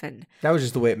enough. And that was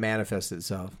just the way it manifested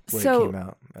itself when it came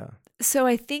out. Yeah. So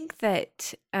I think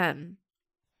that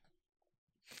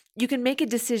you can make a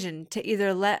decision to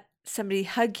either let somebody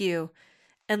hug you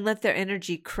and let their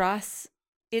energy cross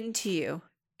into you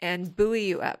and buoy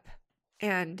you up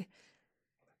and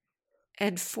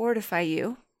fortify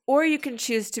you. Or you can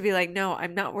choose to be like, no,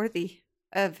 I'm not worthy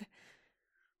of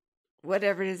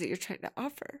whatever it is that you're trying to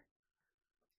offer.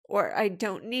 Or I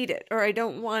don't need it, or I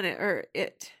don't want it, or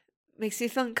it makes me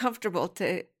feel uncomfortable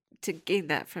to gain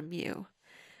that from you.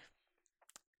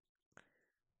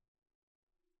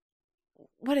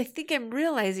 What I think I'm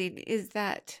realizing is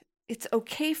that it's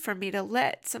okay for me to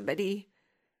let somebody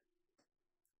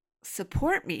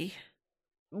support me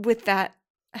with that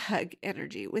hug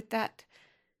energy, with that,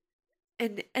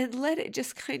 and let it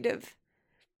just kind of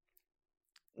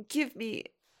give me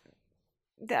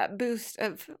that boost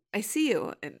of, I see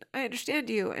you and I understand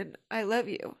you and I love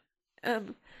you.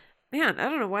 Man, I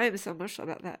don't know why I'm so emotional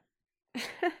about that.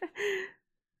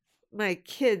 My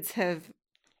kids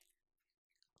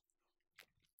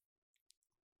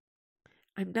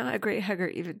I'm not a great hugger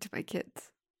even to my kids.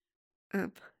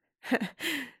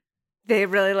 They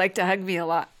really like to hug me a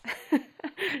lot.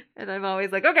 And I'm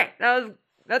always like, okay,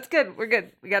 that's good. We're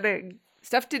good. We got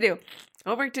stuff to do,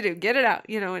 homework to do, get it out,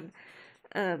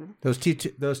 and those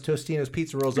Tostino's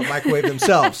pizza rolls don't microwave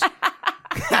themselves.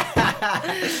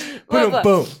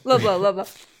 Boom. Low blow.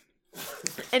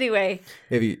 Anyway.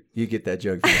 Maybe you get that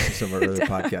joke from some of our other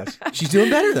podcasts. She's doing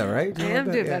better though, right? I am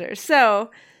doing better.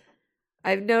 So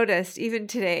I've noticed even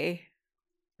today,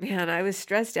 man, I was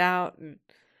stressed out, and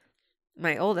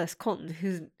my oldest, Colton,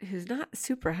 who's not a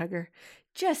super hugger,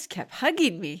 just kept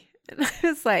hugging me. And I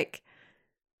was like,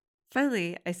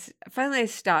 Finally, I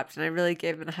stopped and I really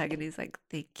gave him a hug, and he's like,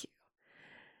 "Thank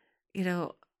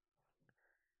you."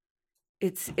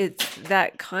 It's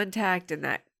that contact and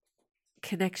that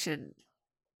connection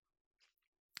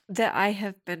that I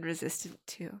have been resistant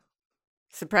to.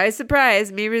 Surprise,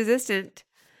 surprise, me resistant.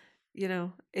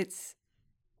 I'm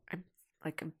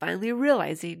finally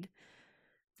realizing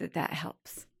that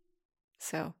helps.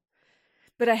 So,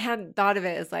 but I hadn't thought of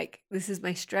it as like, this is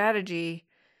my strategy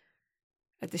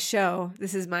at the show.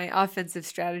 This is my offensive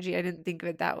strategy. I didn't think of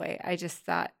it that way. I just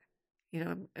thought,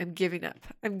 I'm giving up.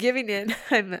 I'm giving in.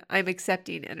 I'm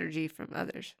accepting energy from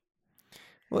others.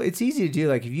 Well, it's easy to do.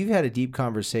 Like if you've had a deep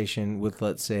conversation with,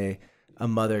 let's say, a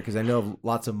mother, because I know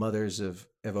lots of mothers have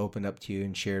opened up to you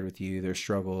and shared with you their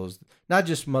struggles. Not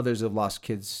just mothers have lost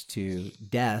kids to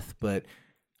death, but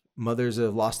mothers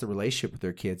have lost the relationship with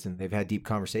their kids, and they've had deep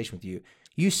conversation with you.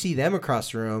 You see them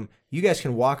across the room. You guys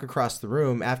can walk across the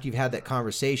room after you've had that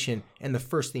conversation, and the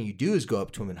first thing you do is go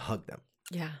up to them and hug them.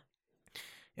 Yeah.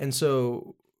 And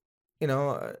so,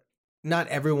 not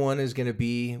everyone is going to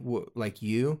be like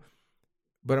you,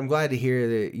 but I'm glad to hear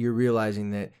that you're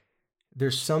realizing that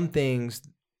there's some things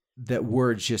that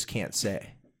words just can't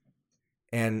say.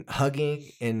 And hugging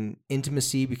and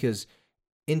intimacy, because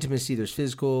intimacy, there's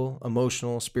physical,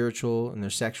 emotional, spiritual, and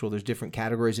there's sexual. There's different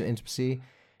categories of intimacy.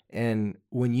 And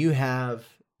when you have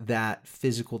that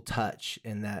physical touch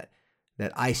and that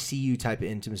I see you type of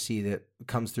intimacy that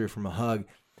comes through from a hug,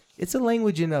 it's a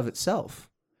language in of itself.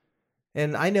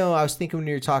 And I know I was thinking when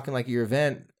you were talking like at your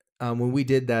event, when we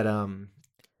did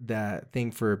that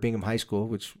thing for Bingham High School,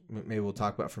 which maybe we'll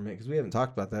talk about for a minute, because we haven't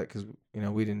talked about that because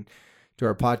we didn't do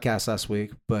our podcast last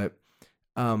week. But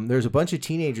there's a bunch of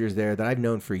teenagers there that I've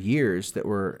known for years that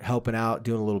were helping out,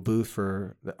 doing a little booth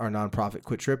for our nonprofit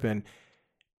Quit Tripping.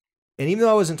 And even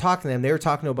though I wasn't talking to them, they were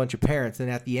talking to a bunch of parents. And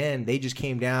at the end, they just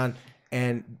came down.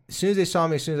 And as soon as they saw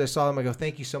me, as soon as I saw them, I go,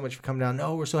 "Thank you so much for coming down.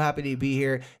 No, we're so happy to be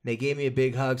here." And they gave me a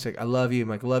big hug. It's like, "I love you." I'm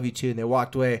like, "I love you too." And they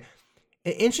walked away.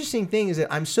 An interesting thing is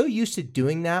that I'm so used to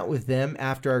doing that with them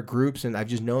after our groups, and I've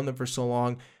just known them for so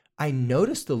long. I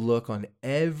noticed the look on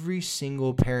every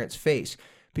single parent's face,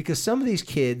 because some of these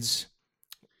kids,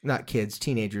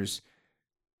 teenagers,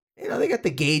 they got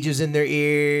the gauges in their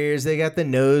ears. They got the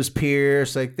nose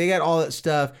pierced. Like they got all that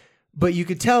stuff. But you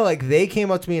could tell, like, they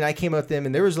came up to me and I came up to them,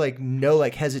 and there was like no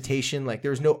like hesitation. Like,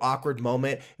 there was no awkward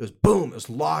moment. It was boom, it was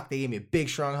locked. They gave me a big,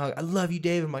 strong hug. I love you,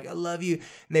 Dave. I'm like, I love you.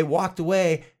 And they walked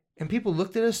away, and people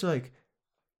looked at us like,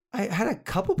 I had a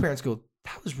couple parents go,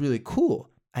 that was really cool.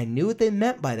 I knew what they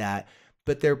meant by that,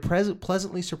 but they're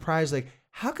pleasantly surprised. Like,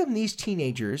 how come these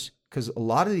teenagers, because a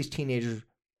lot of these teenagers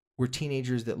were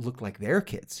teenagers that looked like their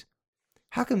kids.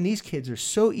 How come these kids are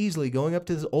so easily going up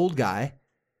to this old guy,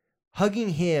 hugging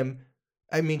him?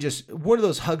 I mean, just one of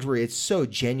those hugs where it's so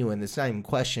genuine, it's not even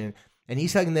question. And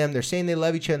he's hugging them. They're saying they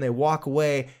love each other, and they walk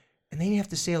away. And they didn't have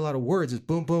to say a lot of words. It's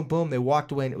boom, boom, boom. They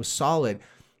walked away, and it was solid.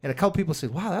 And a couple people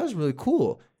said, wow, that was really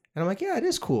cool. And I'm like, yeah, it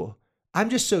is cool. I'm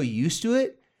just so used to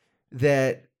it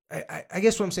that I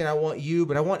guess what I'm saying, I want you,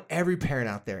 but I want every parent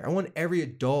out there. I want every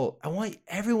adult. I want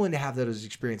everyone to have those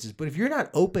experiences. But if you're not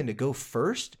open to go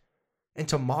first and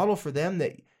to model for them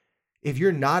that if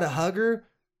you're not a hugger,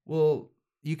 well,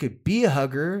 you could be a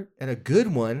hugger and a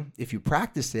good one if you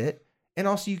practice it. And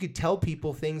also you could tell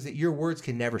people things that your words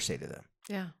can never say to them.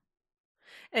 Yeah.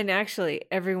 And actually,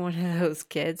 every one of those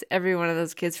kids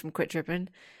from Quit Trippin',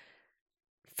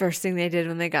 first thing they did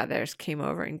when they got there is came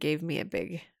over and gave me a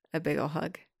big old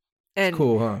hug. And it's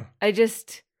cool, huh? I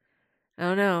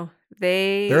don't know.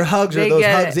 Their hugs are those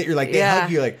hugs that you're like, they hug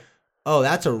you like, oh,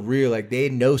 that's a real, like, they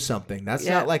know something. That's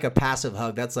not like a passive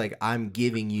hug. That's like, I'm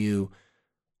giving you,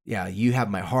 you have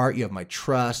my heart, you have my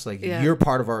trust. Like, you're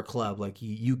part of our club. Like,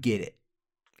 you get it.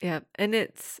 Yeah. And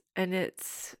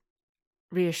it's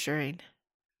reassuring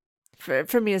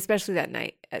for me, especially that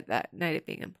night at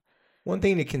Bingham. One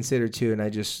thing to consider too, and I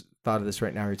just thought of this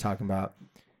right now, you're talking about,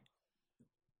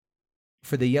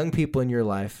 for the young people in your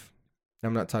life,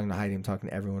 I'm not talking to Heidi, I'm talking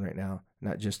to everyone right now,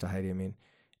 not just to Heidi. I mean,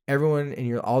 everyone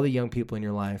all the young people in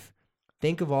your life,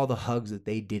 think of all the hugs that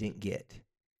they didn't get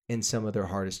in some of their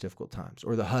hardest, difficult times,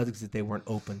 or the hugs that they weren't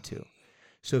open to.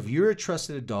 So if you're a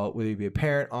trusted adult, whether you be a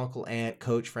parent, uncle, aunt,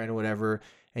 coach, friend, or whatever,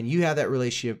 and you have that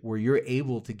relationship where you're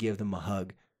able to give them a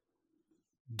hug,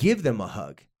 give them a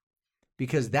hug.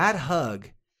 Because that hug,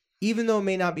 even though it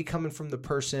may not be coming from the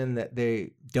person that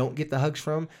they don't get the hugs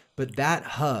from, but that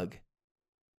hug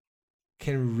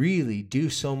can really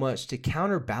do so much to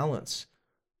counterbalance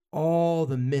all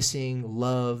the missing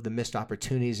love, the missed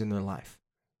opportunities in their life.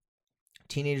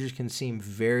 Teenagers can seem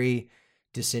very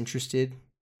disinterested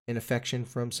in affection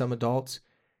from some adults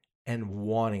and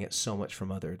wanting it so much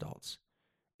from other adults.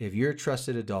 If you're a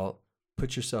trusted adult,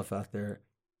 put yourself out there.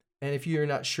 And if you're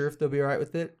not sure if they'll be all right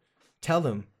with it, tell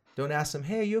them. Don't ask them,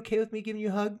 hey, are you okay with me giving you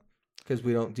a hug? Because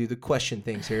we don't do the question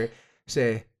things here.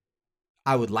 Say,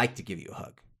 I would like to give you a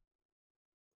hug.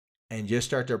 And just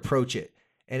start to approach it.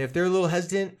 And if they're a little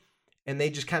hesitant and they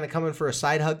just kind of come in for a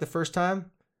side hug the first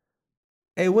time,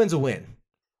 hey, win's a win.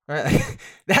 All right?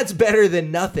 That's better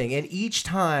than nothing. And each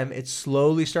time it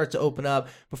slowly starts to open up.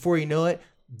 Before you know it,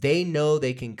 they know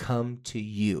they can come to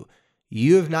you.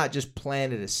 You have not just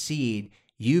planted a seed.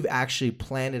 You've actually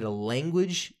planted a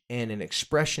language and an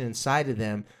expression inside of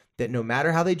them that no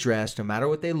matter how they dress, no matter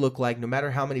what they look like, no matter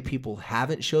how many people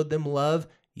haven't showed them love,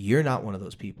 you're not one of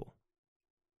those people.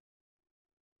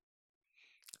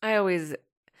 I always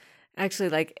actually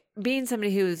like being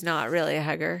somebody who's not really a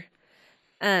hugger.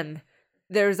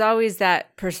 There's always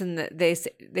that person that they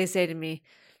say to me,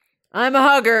 I'm a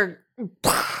hugger.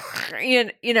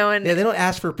 And they don't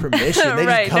ask for permission. They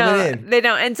just come in. They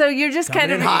don't. And so you're just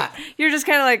kind of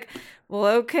like, well,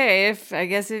 okay, if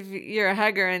you're a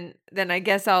hugger, and then I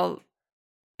guess I'll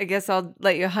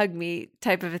let you hug me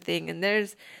type of a thing. And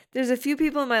there's a few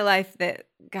people in my life that,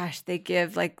 gosh, they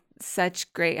give like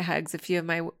such great hugs. A few of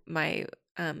my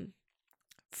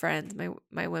friends,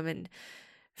 my women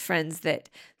friends that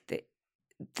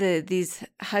these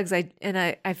hugs,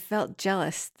 I felt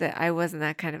jealous that I wasn't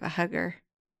that kind of a hugger,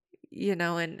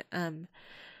 and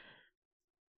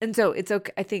so it's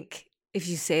okay. I think if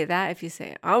you say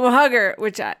I'm a hugger,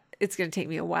 which it's going to take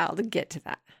me a while to get to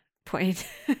that point.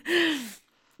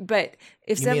 But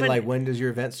if you someone, mean like, when does your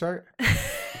event start?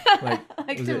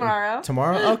 like tomorrow.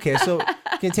 Tomorrow? Okay, so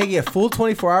can it take you a full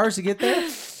 24 hours to get there?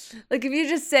 Like if you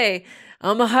just say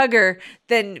I'm a hugger,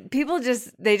 then people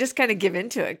just kind of give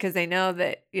into it because they know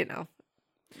that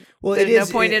well, there's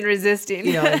no point in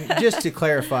resisting. And just to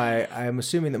clarify, I'm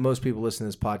assuming that most people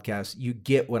listening to this podcast, you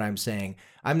get what I'm saying.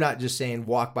 I'm not just saying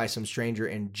walk by some stranger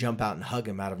and jump out and hug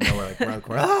him out of nowhere, like around the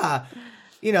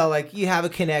corner. Like you have a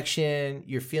connection,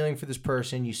 you're feeling for this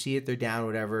person, you see it, they're down,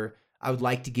 whatever. I would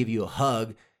like to give you a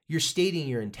hug. You're stating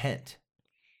your intent.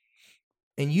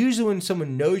 And usually when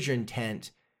someone knows your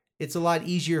intent, it's a lot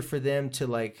easier for them to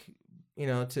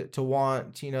to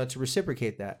want, to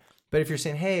reciprocate that. But if you're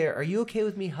saying, hey, are you okay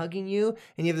with me hugging you?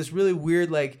 And you have this really weird,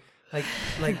 like,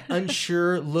 like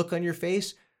unsure look on your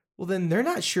face, well, then they're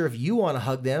not sure if you want to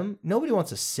hug them. Nobody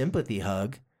wants a sympathy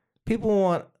hug. People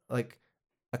want like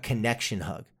a connection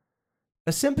hug.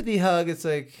 A sympathy hug, it's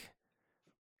like,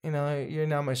 you're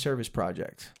now my service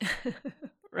project.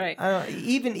 Right.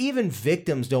 Even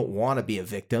victims don't want to be a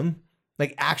victim.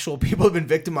 Like actual people have been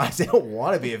victimized. They don't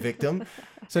want to be a victim.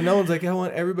 So no one's like, I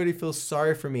want everybody to feel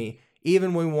sorry for me.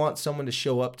 Even when we want someone to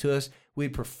show up to us,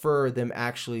 we'd prefer them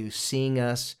actually seeing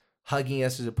us, hugging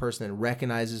us as a person that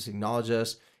recognizes, acknowledges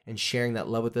us, and sharing that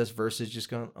love with us versus just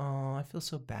going, oh, I feel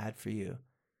so bad for you.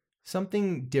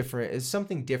 Something different. It's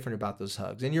something different about those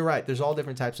hugs. And you're right. There's all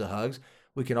different types of hugs.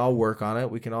 We can all work on it.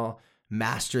 We can all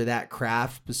master that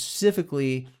craft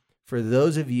specifically for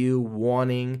those of you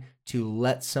wanting to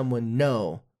let someone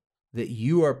know that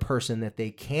you are a person that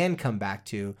they can come back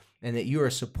to and that you are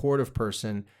a supportive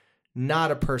person,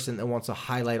 not a person that wants to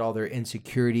highlight all their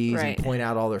insecurities Right. and point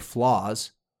out all their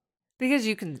flaws. Because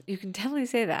you can definitely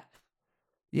say that.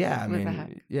 Yeah, I With a mean,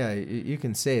 hug. yeah, you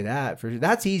can say that for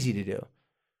that's easy to do.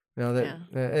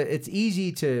 It's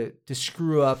easy to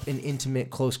screw up an intimate,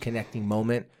 close connecting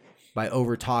moment by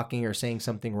over talking or saying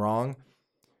something wrong.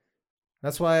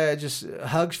 That's why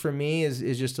hugs for me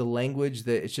is just a language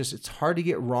that it's hard to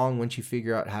get wrong once you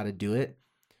figure out how to do it.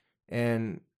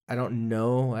 And I don't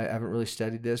know, I haven't really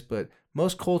studied this, but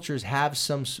most cultures have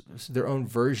their own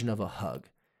version of a hug.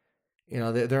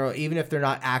 They're even if they're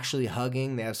not actually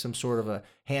hugging, they have some sort of a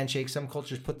handshake. Some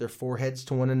cultures put their foreheads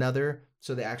to one another,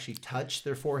 so they actually touch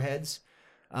their foreheads.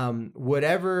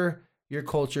 Whatever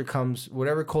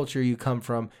culture you come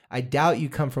from, I doubt you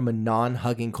come from a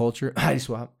non-hugging culture. I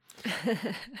swap.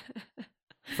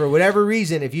 For whatever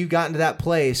reason, if you've gotten to that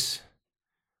place,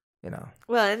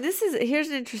 Well, and here's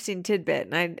an interesting tidbit,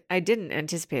 and I didn't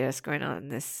anticipate us going on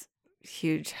this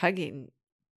huge hugging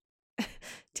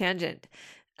tangent.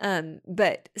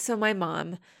 But so my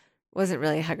mom wasn't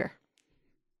really a hugger.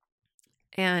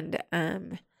 And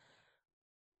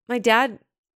my dad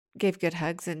gave good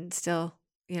hugs, and still,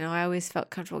 I always felt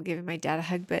comfortable giving my dad a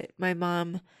hug, but my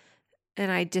mom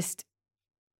and I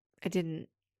didn't,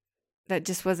 that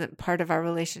just wasn't part of our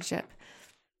relationship.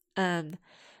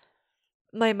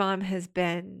 My mom has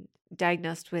been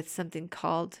diagnosed with something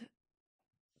called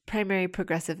primary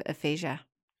progressive aphasia.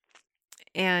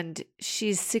 And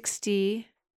she's 60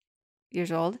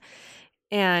 years old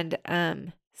and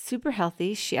super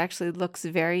healthy. She actually looks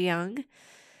very young,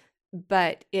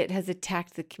 but it has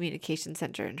attacked the communication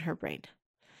center in her brain.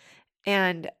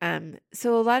 And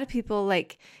so a lot of people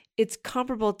it's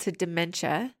comparable to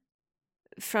dementia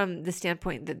from the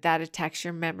standpoint that attacks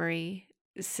your memory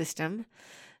system.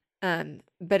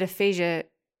 But aphasia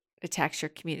attacks your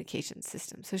communication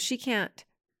system. So she can't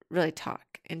really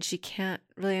talk and she can't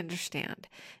really understand.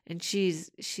 And she's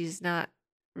not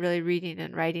really reading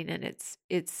and writing, and it's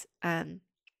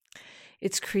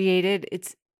created,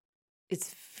 it's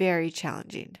very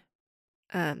challenging,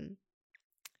 and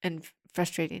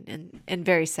frustrating and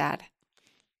very sad.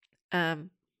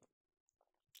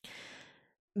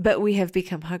 But we have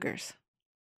become huggers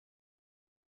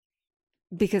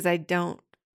because I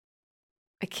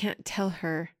can't tell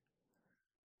her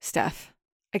stuff.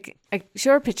 I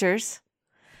show her pictures.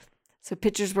 So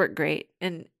pictures work great,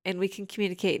 and we can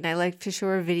communicate, and I like to show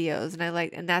her videos,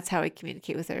 and that's how I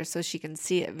communicate with her, so she can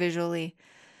see it visually.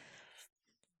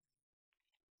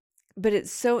 But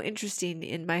it's so interesting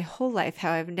in my whole life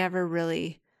how I've never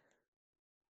really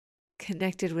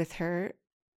connected with her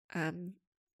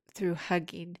through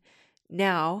hugging.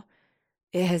 Now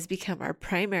it has become our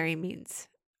primary means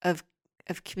of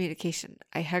communication.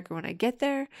 I hug her when I get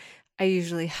there. I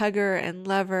usually hug her and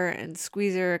love her and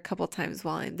squeeze her a couple times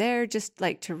while I'm there, just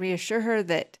to reassure her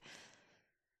that,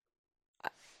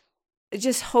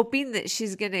 just hoping that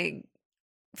she's going to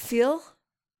feel,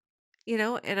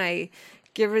 and I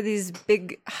give her these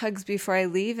big hugs before I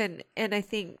leave. And I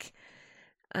think,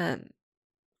 I'm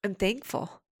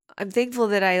thankful. I'm thankful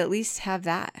that I at least have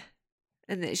that,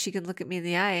 and that she can look at me in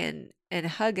the eye and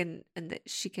hug, and that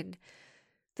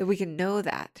we can know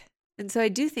that. And so I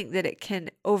do think that it can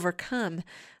overcome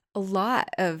a lot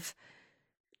of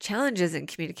challenges in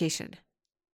communication.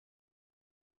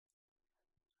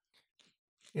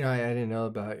 I didn't know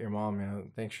about your mom.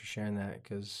 Thanks for sharing that,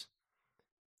 because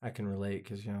I can relate.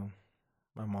 Because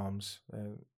my mom's,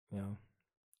 at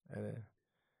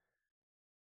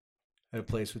a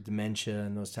place with dementia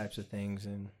and those types of things,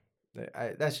 and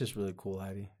that's just really cool,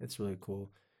 Heidi. It's really cool,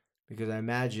 because I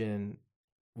imagine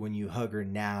when you hug her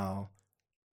now,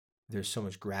 there's so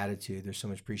much gratitude. There's so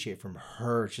much appreciation from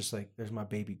her. It's just like, there's my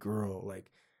baby girl.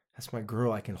 Like, that's my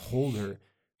girl. I can hold her.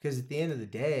 Because at the end of the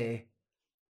day,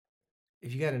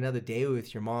 if you got another day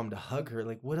with your mom to hug her,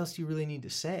 like, what else do you really need to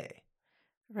say?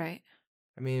 Right.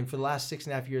 I mean, for the last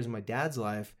 6.5 years of my dad's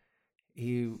life,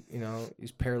 he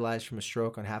was paralyzed from a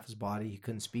stroke on half his body. He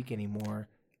couldn't speak anymore.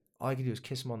 All I could do was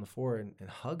kiss him on the forehead and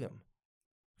hug him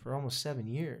for almost 7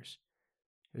 years.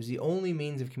 It was the only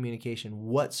means of communication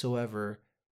whatsoever,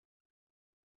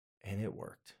 and it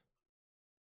worked.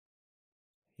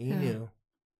 He knew.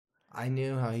 I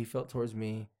knew how he felt towards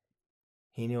me.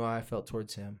 He knew how I felt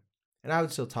towards him. And I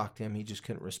would still talk to him. He just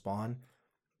couldn't respond.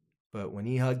 But when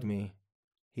he hugged me,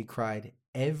 he cried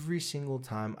every single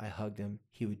time I hugged him.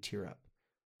 He would tear up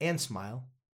and smile.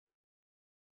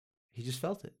 He just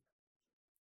felt it.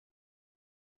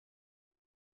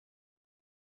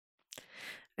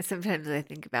 Sometimes I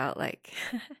think about like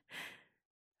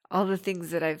all the things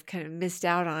that I've kind of missed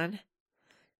out on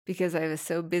because I was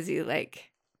so busy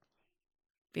like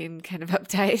being kind of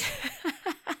uptight.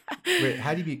 Wait,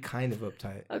 how do you be kind of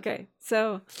uptight? Okay,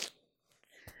 so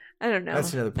I don't know.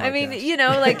 That's another podcast. I mean,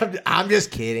 like I'm just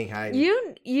kidding, Heidi.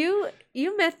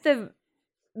 You met the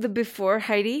before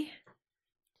Heidi.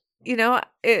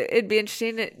 It'd be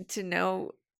interesting to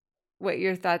know what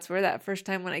your thoughts were that first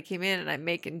time when I came in and I'm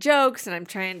making jokes and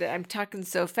I'm talking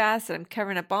so fast and I'm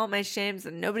covering up all my shames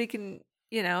and nobody can,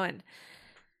 and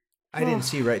I didn't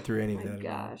see right through any of that. Oh my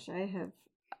gosh,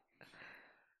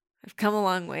 I've come a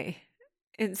long way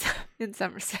in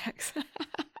some respects.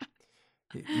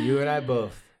 You and I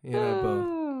both.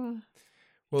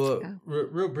 Well,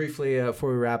 real briefly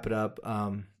before we wrap it up,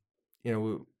 we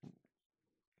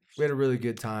had a really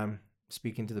good time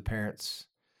speaking to the parents.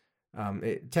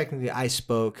 Technically, I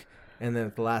spoke, and then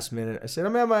at the last minute, I said,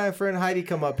 "I'm gonna have my friend Heidi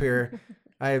come up here."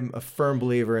 I am a firm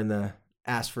believer in the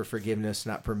 "ask for forgiveness,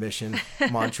 not permission"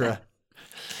 mantra.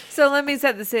 So let me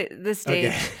set the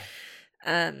stage.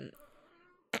 Okay.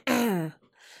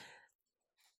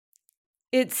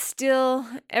 It's still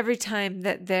every time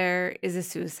that there is a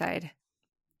suicide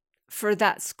for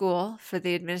that school, for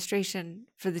the administration,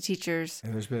 for the teachers.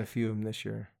 And there's been a few of them this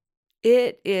year.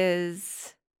 It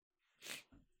is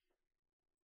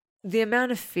the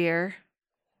amount of fear,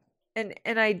 and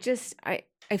I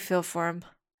feel for them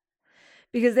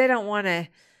because they don't want to,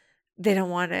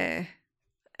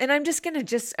 and I'm just going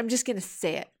to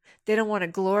say it. They don't want to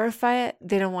glorify it.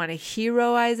 They don't want to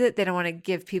heroize it. They don't want to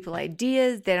give people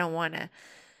ideas. They don't want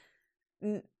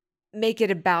to make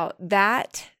it about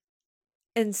that.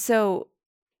 And so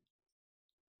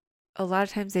a lot of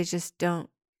times they just don't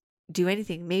do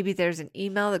anything. Maybe there's an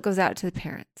email that goes out to the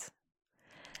parents.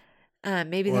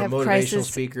 Maybe or they have a motivational crisis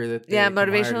speaker that they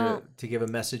motivational to give a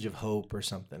message of hope or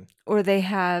something. Or they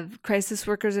have crisis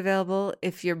workers available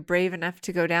if you're brave enough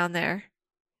to go down there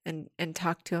and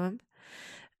talk to them.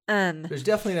 There's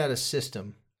definitely not a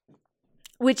system.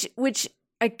 Which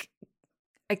I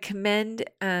commend.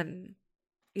 Jordan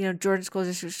School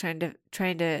District was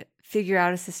trying to figure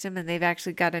out a system, and they've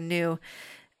actually got a new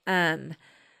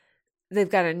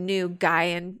guy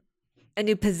in a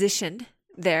new position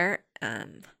there.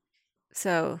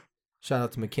 So shout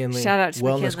out to McKinley. Wellness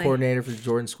McKinley. Coordinator for the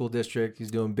Jordan School District. He's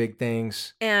doing big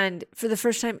things. And for the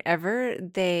first time ever,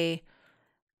 they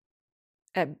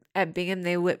at Bingham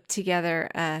they whipped together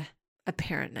a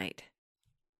parent night,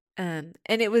 and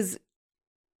it was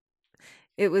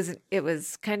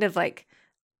kind of like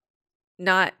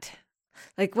not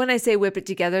like when I say whip it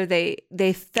together,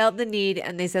 they felt the need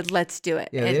and they said let's do it.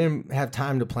 Yeah, they didn't have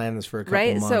time to plan this for a couple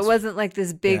right. months. So it wasn't like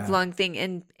this big long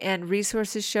thing, and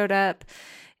resources showed up,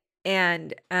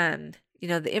 and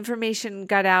the information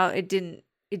got out. It didn't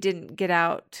get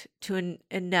out to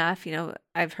enough.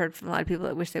 I've heard from a lot of people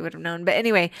that wish they would have known. But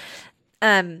anyway,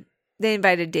 they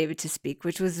invited David to speak,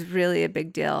 which was really a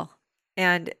big deal.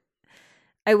 And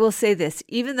I will say this,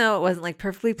 even though it wasn't like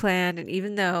perfectly planned, and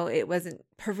even though it wasn't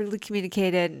perfectly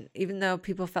communicated, and even though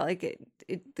people felt like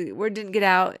the word didn't get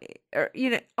out, or,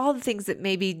 all the things that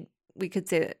maybe we could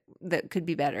say that could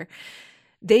be better,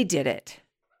 they did it.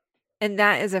 And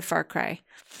that is a far cry.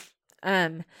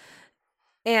 And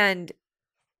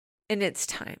it's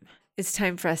time. It's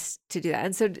time for us to do that.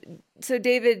 And so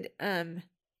David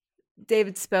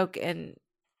spoke and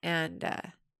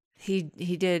he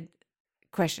did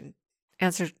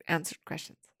answered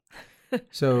questions.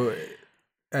 So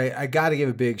I got to give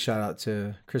a big shout out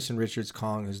to Kristen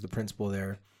Richards-Kong, who's the principal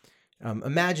there.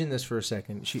 Imagine this for a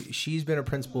second. She's been a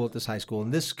principal at this high school,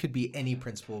 and this could be any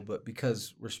principal, but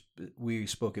because we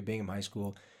spoke at Bingham High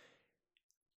School,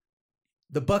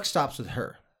 the buck stops with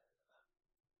her.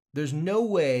 There's no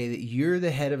way that you're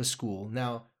the head of a school.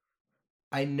 Now,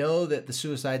 I know that the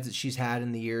suicides that she's had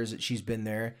in the years that she's been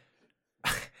there,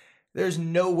 there's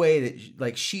no way that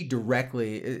like she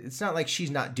directly, it's not like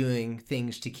she's not doing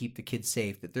things to keep the kids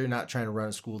safe, that they're not trying to run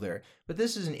a school there. But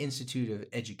this is an institute of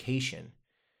education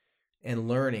and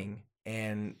learning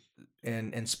and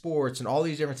sports and all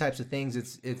these different types of things.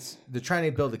 It's they're trying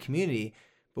to build a community,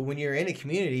 but when you're in a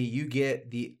community, you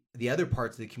get the other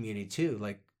parts of the community too,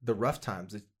 like the rough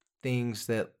times, the things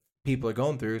that people are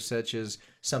going through, such as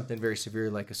something very severe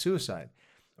like a suicide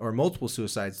or multiple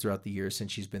suicides throughout the years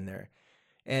since she's been there.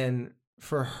 And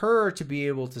for her to be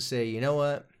able to say, you know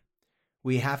what,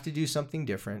 we have to do something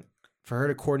different, for her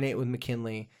to coordinate with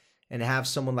McKinley and have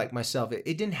someone like myself, it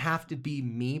didn't have to be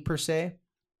me per se.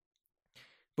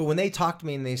 But when they talked to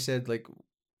me and they said, like,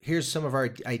 here's some of our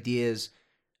ideas.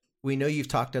 We know you've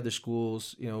talked to other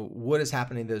schools, you know, what is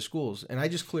happening to those schools? And I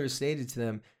just clearly stated to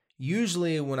them,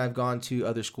 usually when I've gone to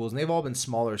other schools, and they've all been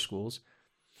smaller schools,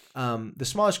 the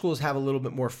smaller schools have a little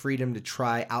bit more freedom to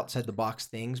try outside the box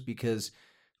things because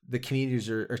the communities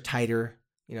are tighter.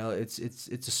 You know, it's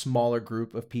a smaller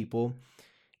group of people.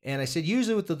 And I said,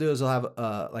 usually what they'll do is they'll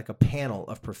have like a panel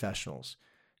of professionals.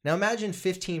 Now imagine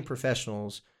 15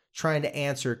 professionals trying to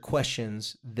answer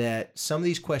questions that some of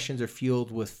these questions are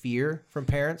fueled with fear from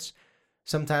parents.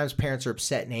 Sometimes parents are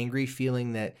upset and angry,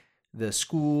 feeling that the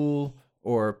school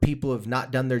or people have not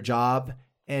done their job.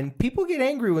 And people get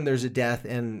angry when there's a death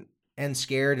and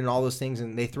scared and all those things,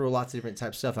 and they throw lots of different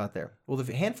types of stuff out there. Well,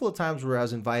 the handful of times where I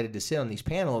was invited to sit on these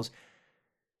panels,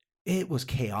 it was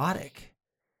chaotic.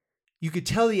 You could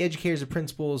tell the educators and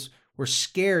principals were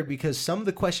scared because some of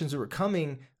the questions that were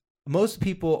coming, most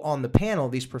people on the panel,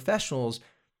 these professionals,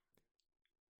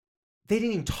 they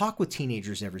didn't even talk with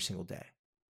teenagers every single day.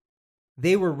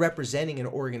 They were representing an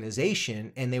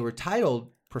organization and they were titled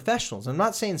professionals. I'm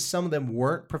not saying some of them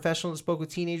weren't professionals that spoke with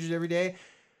teenagers every day,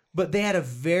 but they had a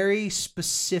very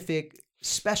specific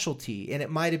specialty, and it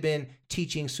might have been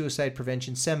teaching suicide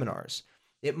prevention seminars.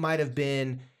 It might have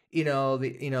been,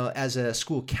 as a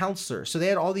school counselor. So they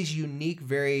had all these unique,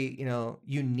 very,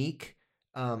 unique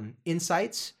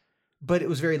insights, but it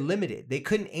was very limited. They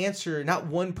couldn't answer, not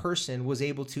one person was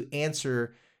able to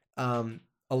answer a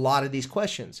lot of these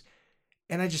questions.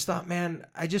 And I just thought, man,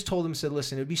 I just told them, said,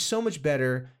 listen, it would be so much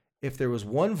better if there was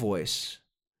one voice,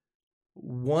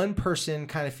 one person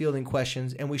kind of fielding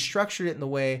questions, and we structured it in the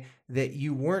way that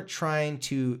you weren't trying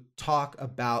to talk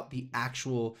about the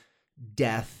actual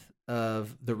death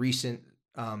of the recent,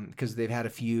 because they've had a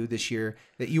few this year,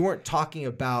 that you weren't talking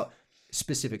about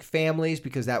specific families,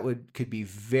 because that could be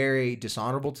very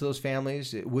dishonorable to those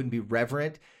families. It wouldn't be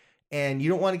reverent. And you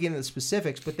don't want to get into the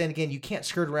specifics, but then again, you can't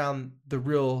skirt around the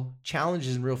real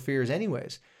challenges and real fears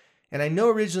anyways. And I know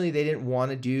originally they didn't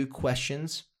want to do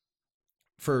questions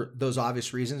for those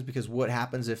obvious reasons, because what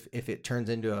happens if it turns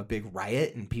into a big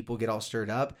riot and people get all stirred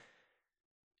up?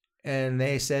 And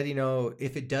they said,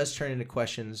 if it does turn into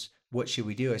questions, what should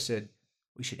we do? I said,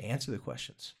 we should answer the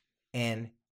questions. And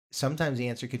sometimes the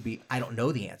answer could be, I don't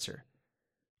know the answer.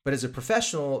 But as a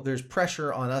professional, there's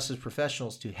pressure on us as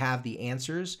professionals to have the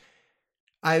answers.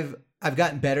 I've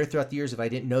gotten better throughout the years if I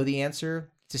didn't know the answer,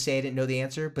 to say I didn't know the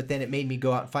answer, but then it made me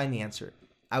go out and find the answer.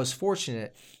 I was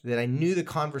fortunate that I knew the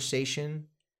conversation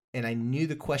and I knew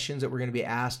the questions that were going to be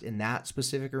asked in that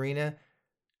specific arena.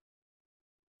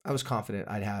 I was confident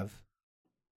I'd have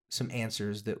some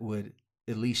answers that would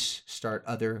at least start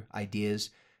other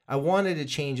ideas. I wanted to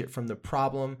change it from the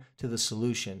problem to the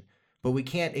solution, but we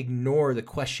can't ignore the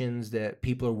questions that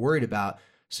people are worried about.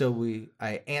 So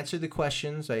I answered the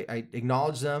questions, I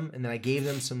acknowledged them, and then I gave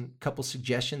them some couple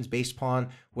suggestions based upon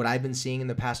what I've been seeing in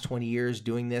the past 20 years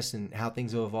doing this and how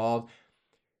things have evolved.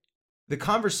 The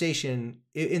conversation,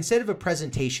 instead of a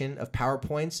presentation of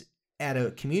PowerPoints at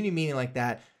a community meeting like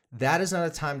that, that is not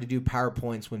a time to do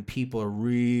PowerPoints when people are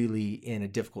really in a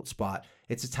difficult spot.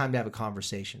 It's a time to have a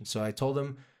conversation. So I told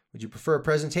them, would you prefer a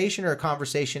presentation or a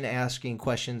conversation, asking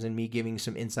questions and me giving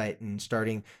some insight and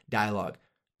starting dialogue?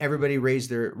 Everybody raised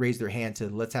their hand to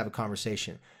let's have a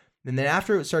conversation. And then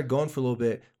after it started going for a little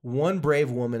bit, one brave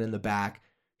woman in the back,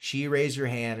 she raised her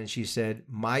hand and she said,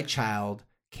 my child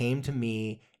came to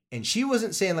me, and she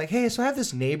wasn't saying like, hey, so I have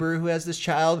this neighbor who has this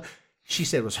child. She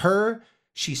said it was her.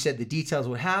 She said the details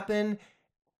would happen.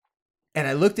 And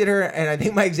I looked at her, and I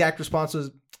think my exact response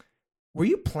was, were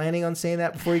you planning on saying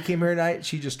that before you came here tonight?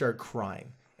 She just started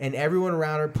crying. And everyone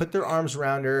around her put their arms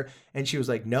around her, and she was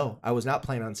like, no, I was not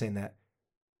planning on saying that.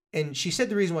 And she said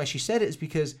the reason why she said it is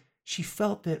because she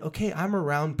felt that, okay, I'm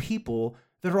around people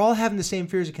that are all having the same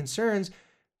fears and concerns.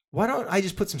 Why don't I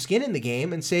just put some skin in the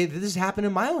game and say that this happened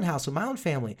in my own house, in my own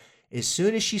family? As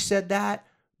soon as she said that,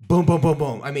 boom, boom, boom,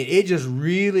 boom. I mean, it just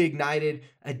really ignited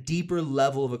a deeper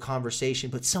level of a conversation,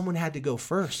 but someone had to go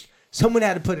first. Someone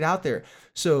had to put it out there.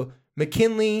 So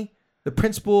McKinley, the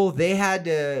principal, they had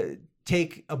to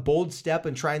take a bold step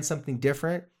and trying something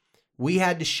different. We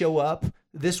had to show up.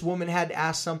 This woman had to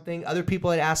ask something. Other people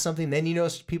had asked something. Then,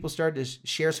 people started to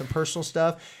share some personal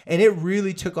stuff. And it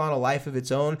really took on a life of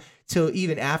its own till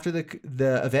even after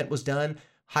the event was done.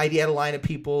 Heidi had a line of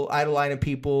people. I had a line of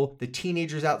people. The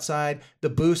teenagers outside, the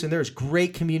booths. And there was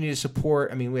great community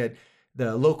support. I mean, we had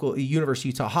the local University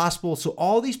of Utah Hospital. So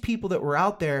all these people that were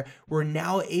out there were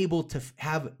now able to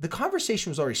have, the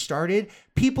conversation was already started.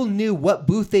 People knew what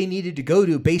booth they needed to go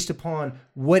to based upon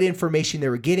what information they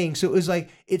were getting. So it was like,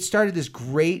 it started this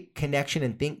great connection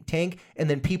and think tank. And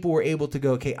then people were able to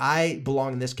go, okay, I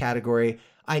belong in this category.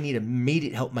 I need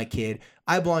immediate help my kid.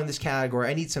 I belong in this category.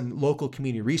 I need some local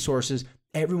community resources.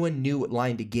 Everyone knew what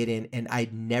line to get in. And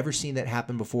I'd never seen that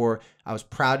happen before. I was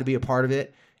proud to be a part of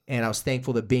it. And I was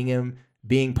thankful that Bingham,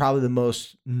 being probably the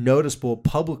most noticeable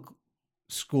public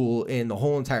school in the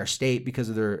whole entire state because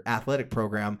of their athletic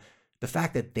program, the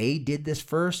fact that they did this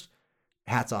first,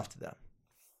 hats off to them.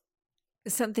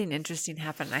 Something interesting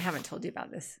happened. I haven't told you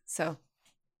about this. So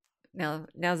now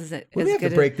is it. We have to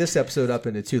break this episode up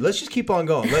into two. Let's just keep on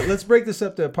going. Let's break this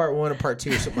up to part 1 or part 2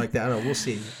 or something like that. I don't know. We'll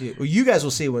see. Well, you guys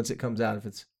will see once it comes out if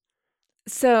it's.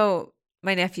 So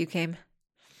my nephew came.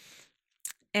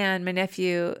 And my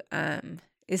nephew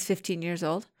is 15 years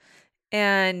old,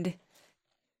 and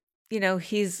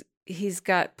he's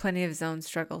got plenty of his own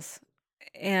struggles,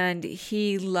 and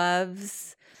he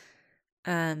loves.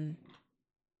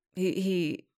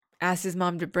 He asked his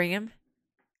mom to bring him.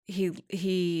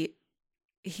 He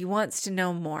wants to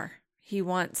know more. He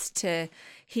wants to.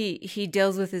 He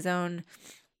deals with his own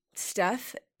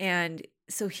stuff, and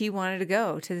so he wanted to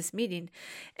go to this meeting,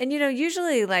 and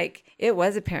usually it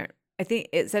was a parent. I think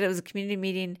it said it was a community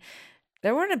meeting.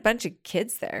 There weren't a bunch of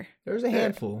kids there. There was a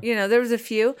handful. There was a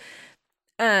few.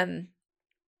 And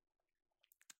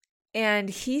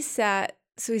he sat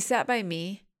by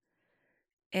me,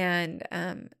 and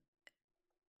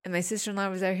my sister-in-law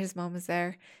was there, his mom was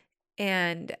there.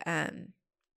 And, I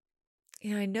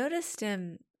noticed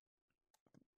him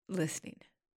listening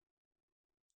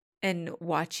and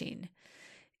watching.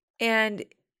 And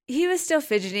he was still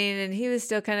fidgeting, and he was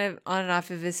still kind of on and off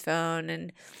of his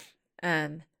phone.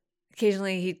 And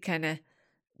occasionally he'd kind of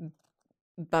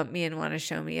bump me and want to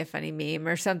show me a funny meme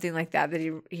or something like that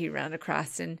he ran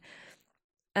across. And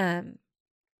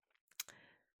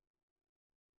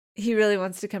he really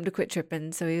wants to come to Quit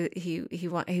Trippin', so he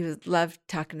would love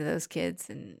talking to those kids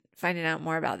and finding out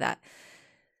more about that.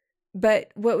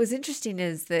 But what was interesting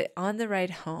is that on the ride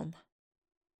home,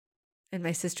 and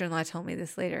my sister-in-law told me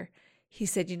this later, he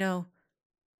said,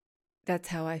 that's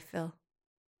how I feel.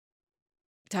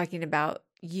 Talking about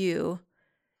you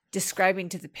describing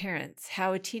to the parents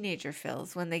how a teenager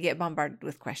feels when they get bombarded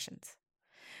with questions.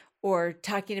 Or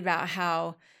talking about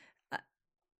how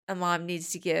a mom needs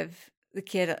to give the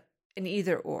kid an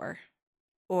either or.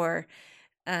 Or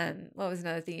what was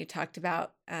another thing you talked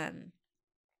about?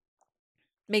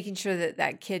 Making sure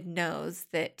that kid knows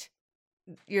that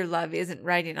your love isn't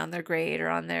writing on their grade or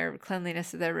on their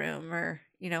cleanliness of their room or,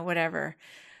 whatever.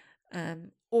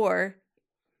 Or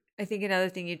I think another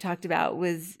thing you talked about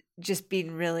was just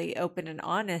being really open and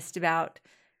honest about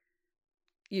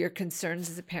your concerns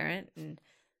as a parent, and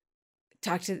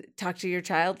talk to your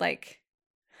child like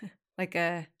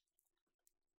an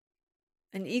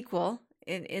equal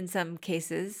in some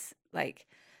cases, like,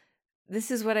 this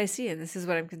is what I see and this is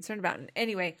what I'm concerned about. And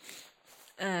anyway,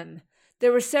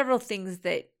 there were several things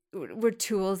that were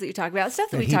tools that you talk about,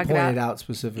 stuff that we talked about. He pointed out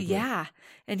specifically. Yeah.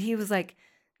 And he was like,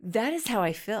 that is how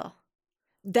I feel.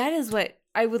 That is what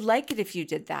I would like it if you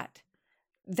did that.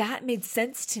 That made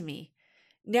sense to me.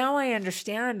 Now I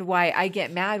understand why I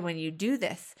get mad when you do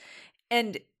this.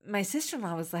 And my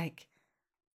sister-in-law was like,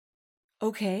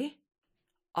 okay,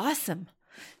 awesome.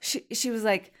 She was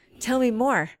like, tell me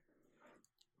more.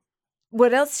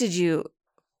 What else did you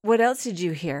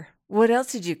hear? What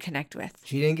else did you connect with?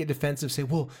 She didn't get defensive, say,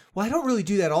 well, I don't really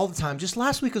do that all the time. Just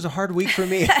last week was a hard week for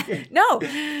me. No.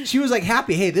 She was like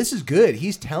happy. Hey, this is good.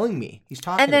 He's telling me. He's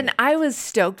talking to me. And then I was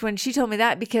stoked when she told me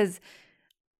that, because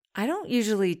I don't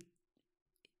usually,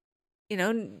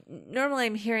 normally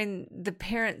I'm hearing the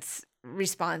parents'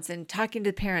 response and talking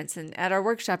to the parents, and at our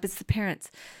workshop, it's the parents.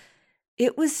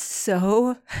 It was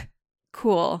so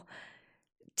cool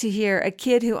to hear a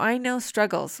kid who I know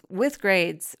struggles with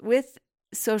grades, with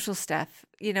social stuff,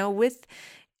 with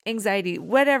anxiety,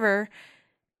 whatever,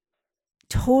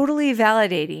 totally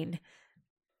validating.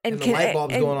 And the light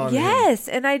bulb's going on. Yes.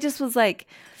 And I just was like,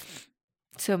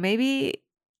 so maybe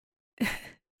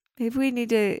we need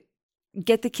to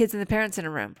get the kids and the parents in a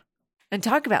room and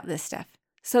talk about this stuff.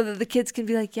 so that the kids can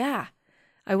be like, yeah,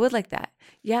 I would like that.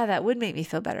 Yeah, that would make me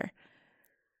feel better.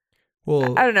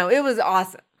 Well, I don't know. It was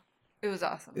awesome. It was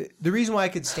awesome. The reason why I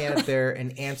could stand up there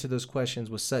and answer those questions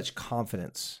with such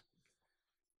confidence,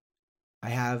 I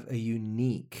have a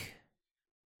unique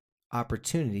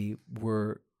opportunity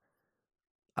where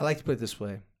I like to put it this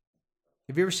way.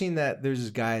 Have you ever seen that there's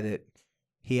this guy that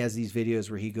he has these videos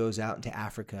where he goes out into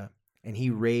Africa and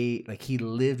he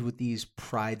lived with these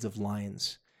prides of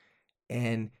lions,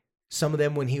 and some of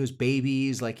them when he was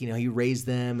babies, like, you know, he raised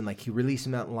them and like he released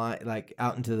them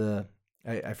out into the,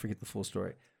 I forget the full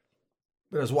story.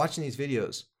 But I was watching these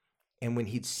videos, and when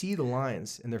he'd see the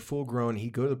lions and they're full grown,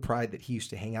 he'd go to the pride that he used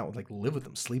to hang out with, like live with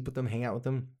them, sleep with them, hang out with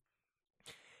them.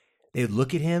 They would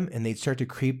look at him and they'd start to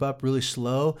creep up really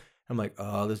slow. I'm like,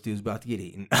 oh, this dude's about to get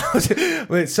eaten.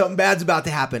 Something bad's about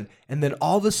to happen. And then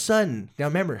all of a sudden, now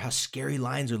remember how scary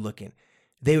lions are looking.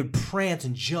 They would prance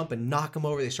and jump and knock him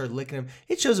over. They started licking him.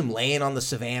 It shows him laying on the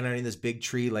savannah in this big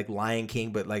tree like Lion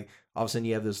King, but like all of a sudden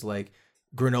you have this like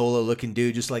granola looking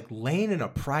dude just like laying in a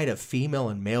pride of female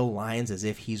and male lions as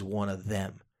if he's one of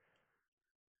them.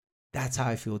 That's how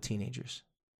I feel with teenagers.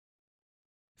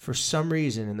 For some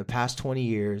reason, in the past 20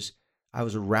 years, I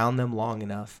was around them long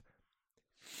enough.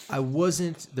 I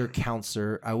wasn't their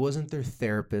counselor. I wasn't their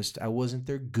therapist. I wasn't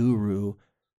their guru.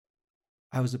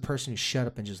 I was the person who shut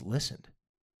up and just listened.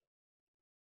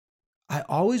 I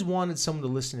always wanted someone to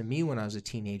listen to me when I was a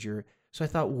teenager. So I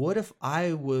thought, what if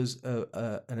I was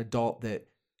an adult that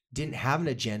didn't have an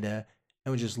agenda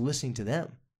and was just listening to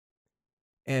them?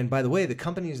 And by the way, the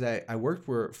companies that I worked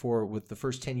for with the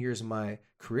first 10 years of my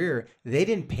career, they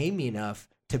didn't pay me enough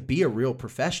to be a real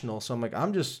professional. So I'm like,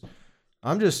 I'm just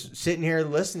sitting here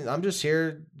listening. I'm just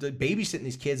here babysitting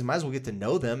these kids. I might as well get to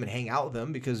know them and hang out with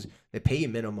them because they pay you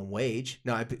minimum wage.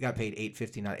 No, I got paid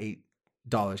 $8.50, not $8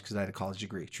 because I had a college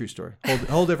degree. True story.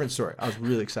 Whole different story. I was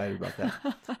really excited about that.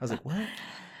 I was like, what?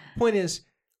 Point is,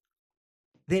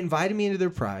 they invited me into their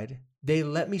pride. They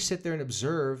let me sit there and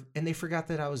observe, and they forgot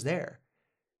that I was there.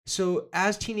 So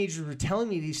as teenagers were telling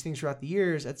me these things throughout the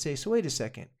years, I'd say, so wait a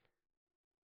second.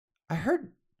 I heard,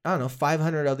 I don't know,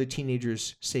 500 other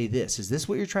teenagers say this. Is this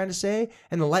what you're trying to say?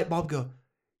 And the light bulb go,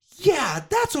 yeah,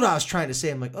 that's what I was trying to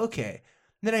say. I'm like, okay.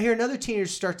 And then I hear another teenager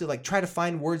start to like try to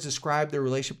find words to describe their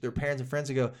relationship with their parents and friends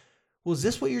and go, well, is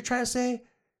this what you're trying to say?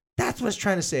 That's what I was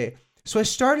trying to say. So I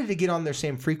started to get on their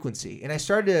same frequency, and I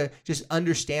started to just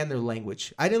understand their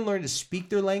language. I didn't learn to speak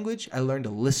their language. I learned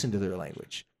to listen to their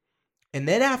language. And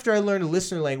then after I learned to listen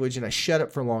to their language and I shut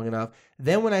up for long enough,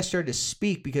 then when I started to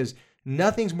speak, because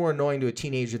nothing's more annoying to a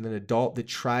teenager than an adult that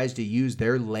tries to use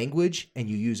their language and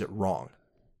you use it wrong.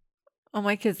 Oh,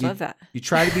 my kids love that. You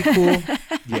try to be cool.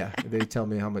 Yeah, they tell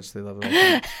me how much they love it all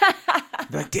the time.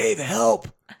 They're like, Dave, help.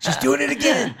 She's doing it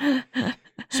again.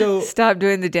 So stop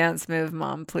doing the dance move,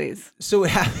 Mom, please. So it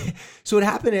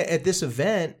happened at this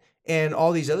event and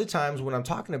all these other times when I'm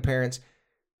talking to parents,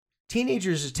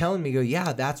 teenagers are telling me,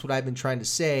 yeah, that's what I've been trying to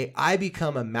say. I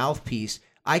become a mouthpiece.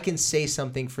 I can say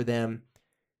something for them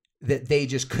that they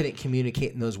just couldn't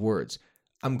communicate in those words.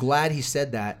 I'm glad he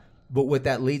said that. But what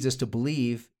that leads us to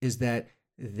believe is that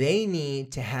they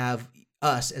need to have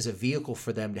us as a vehicle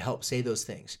for them to help say those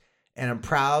things. And I'm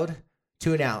proud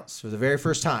to announce for the very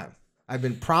first time, I've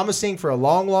been promising for a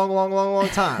long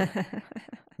time,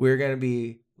 we're going to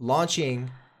be launching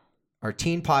our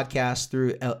teen podcast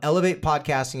through Elevate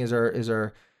Podcasting is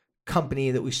our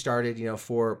company that we started,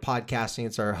 for podcasting.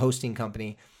 It's our hosting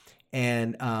company.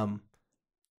 And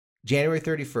January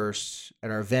 31st at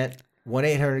our event,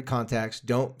 1-800-CONTACTS,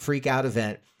 Don't Freak Out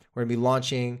event, we're going to be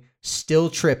launching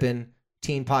Still Trippin'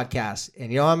 Teen Podcast.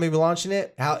 And you know how I'm going to be launching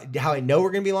it? How I know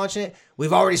we're going to be launching it?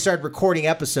 We've already started recording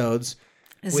episodes.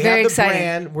 It's we very have the exciting.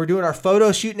 brand. We're doing our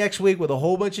photo shoot next week with a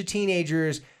whole bunch of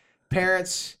teenagers.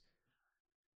 Parents,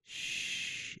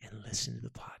 shh, and listen to the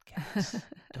podcast.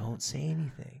 Don't say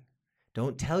anything.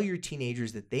 Don't tell your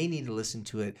teenagers that they need to listen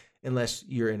to it unless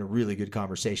you're in a really good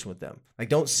conversation with them. Like,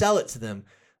 don't sell it to them.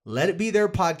 Let it be their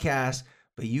podcast,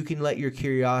 but you can let your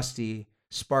curiosity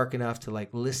spark enough to like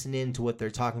listen in to what they're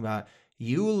talking about.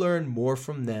 You will learn more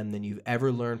from them than you've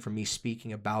ever learned from me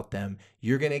speaking about them.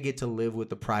 You're going to get to live with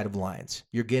the pride of lions.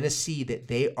 You're going to see that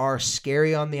they are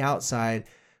scary on the outside,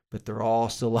 but they're all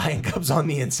still lion cubs on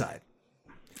the inside.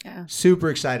 Yeah. Super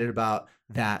excited about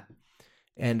that.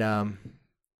 And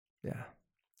yeah.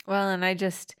 Well, and I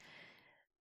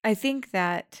think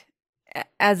that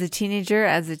as a teenager,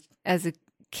 as a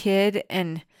kid,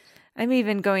 and I'm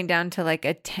even going down to like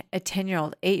a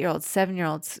 10-year-old, 8-year-old,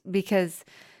 7-year-olds, because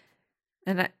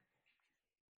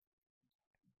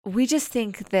we just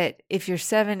think that if you're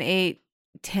 7, 8,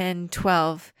 10,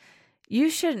 12, you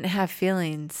shouldn't have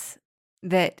feelings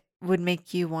that would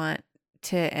make you want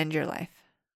to end your life?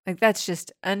 Like, that's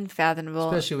just unfathomable.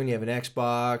 Especially when you have an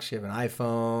Xbox, you have an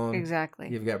iPhone. Exactly.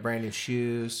 You've got brand new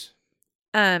shoes.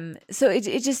 So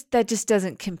that just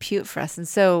doesn't compute for us. And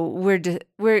so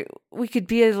we could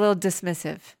be a little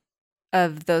dismissive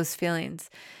of those feelings.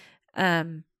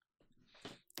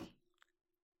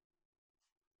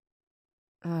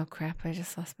 Oh crap, I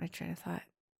just lost my train of thought.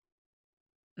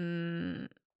 Hang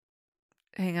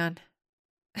on.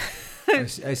 I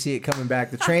see it coming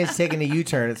back. The train's taking a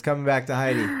U-turn. It's coming back to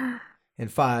Heidi in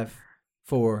 5,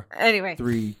 4, Anyway,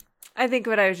 3. I think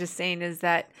what I was just saying is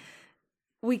that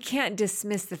we can't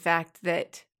dismiss the fact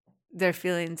that their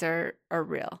feelings are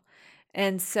real.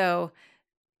 And so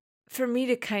for me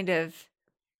to kind of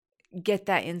get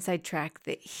that inside track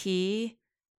that he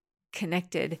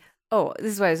connected,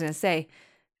 this is what I was going to say.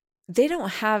 They don't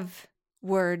have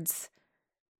words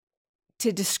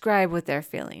to describe what they're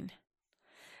feeling.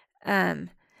 And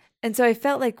so I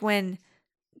felt like when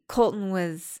Colton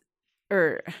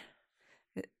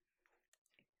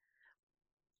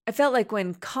I felt like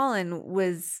when Colin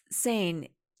was saying,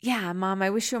 yeah, Mom, I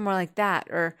wish you were more like that,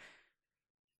 or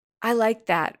I like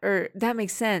that, or that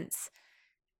makes sense.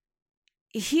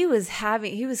 He was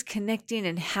connecting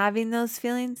and having those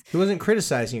feelings. He wasn't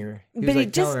criticizing her. But he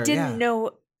just didn't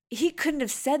know. He couldn't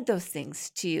have said those things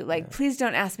to you. Like, please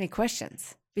don't ask me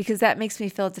questions because that makes me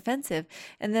feel defensive.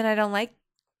 And then I don't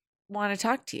want to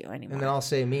talk to you anymore. And then I'll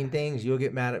say mean things. You'll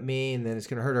get mad at me and then it's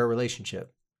going to hurt our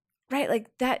relationship. Right. Like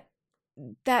that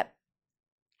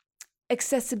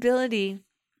accessibility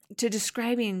to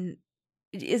describing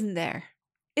it isn't there.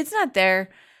 It's not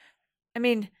there. I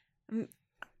mean,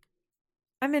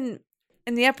 I'm in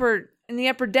the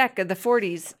upper deck of the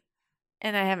 40s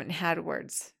and I haven't had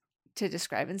words to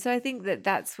describe. And so I think that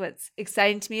that's what's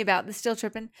exciting to me about the Still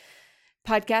Trippin'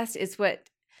 podcast. It's what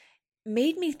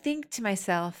made me think to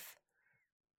myself,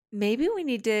 maybe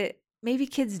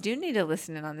kids do need to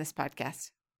listen in on this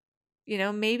podcast. You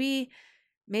know, maybe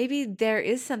there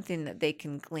is something that they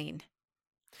can glean.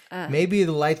 Maybe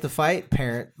the Light the Fight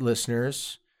parent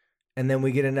listeners, and then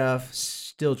we get enough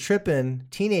Still Trippin'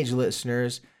 teenage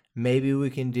listeners, maybe we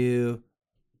can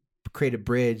create a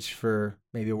bridge for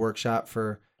maybe a workshop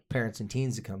for parents and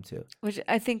teens to come to, which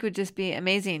I think would just be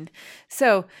amazing.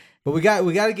 So, but we got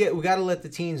to let the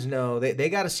teens know they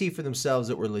got to see for themselves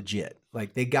that we're legit.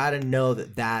 Like they got to know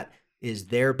that is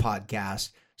their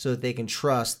podcast, so that they can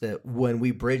trust that when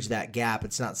we bridge that gap,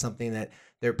 it's not something that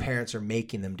their parents are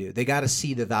making them do. They got to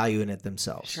see the value in it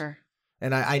themselves. Sure.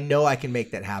 And I know I can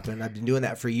make that happen. I've been doing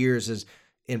that for years as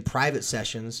in private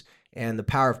sessions. And the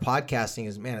power of podcasting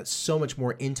is, man, it's so much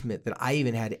more intimate than I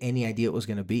even had any idea it was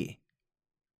going to be.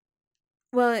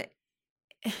 Well,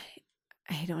 I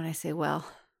hate it when I say well.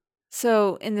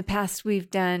 So in the past, we've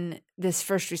done this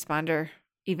first responder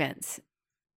events.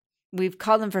 We've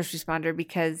called them first responder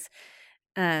because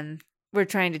we're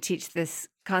trying to teach this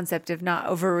concept of not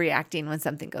overreacting when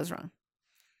something goes wrong.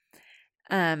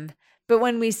 But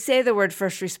when we say the word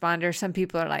first responder, some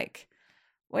people are like,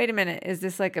 wait a minute, is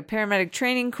this like a paramedic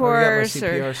training course? I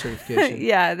got my CPR certification.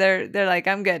 Yeah, they're like,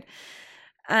 I'm good.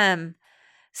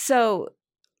 So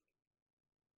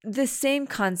the same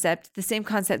concept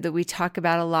that we talk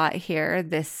about a lot here,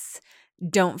 this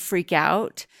don't freak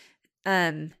out,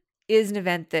 is an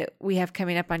event that we have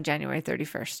coming up on January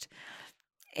 31st.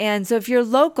 And so if you're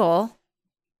local,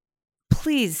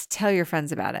 please tell your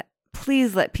friends about it.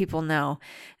 Please let people know.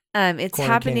 It's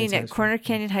happening at Corner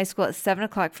Canyon High School at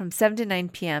 7:00 from 7 to 9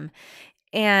 p.m.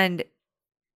 And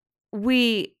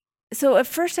so at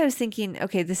first I was thinking,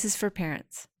 okay, this is for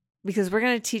parents because we're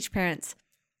going to teach parents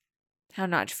how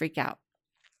not to freak out.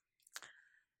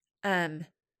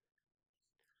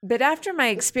 But after my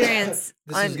experience,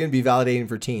 this is going to be validating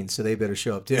for teens, so they better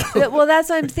show up too. Well, that's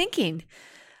what I'm thinking.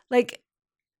 Like,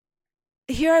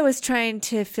 here I was trying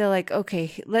to feel like,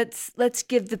 okay, let's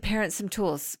give the parents some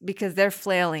tools because they're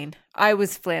flailing. I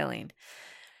was flailing.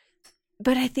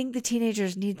 But I think the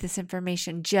teenagers need this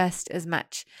information just as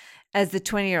much as the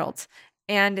 20-year-olds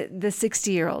and the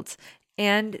 60-year-olds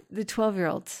and the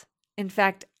 12-year-olds. In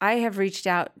fact, I have reached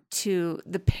out to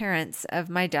the parents of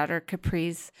my daughter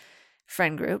Capri's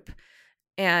friend group,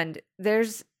 and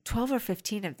there's 12 or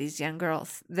 15 of these young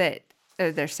girls that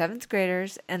they're 7th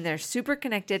graders and they're super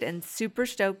connected and super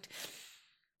stoked.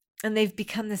 And they've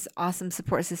become this awesome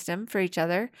support system for each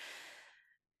other.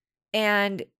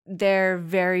 And they're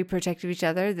very protective of each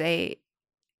other.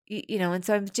 And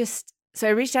so I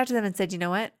reached out to them and said, you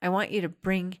know what? I want you to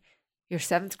bring your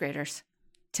 7th graders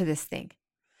to this thing.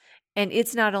 And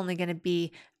it's not only going to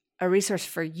be a resource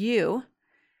for you,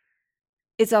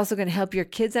 it's also going to help your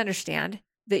kids understand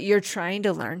that you're trying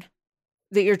to learn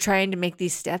that you're trying to make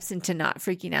these steps into not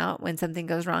freaking out when something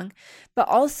goes wrong. But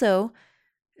also,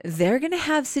 they're going to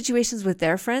have situations with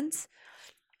their friends,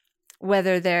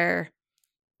 whether they're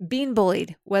being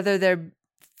bullied, whether they're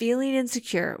feeling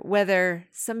insecure, whether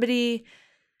somebody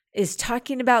is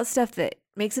talking about stuff that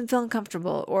makes them feel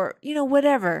uncomfortable, or,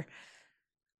 whatever.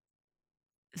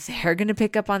 They're going to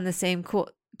pick up on the same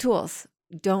tools.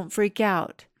 Don't freak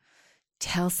out.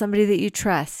 Tell somebody that you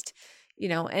trust,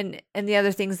 and the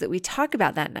other things that we talk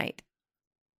about that night.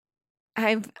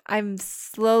 I'm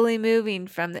slowly moving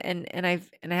from and I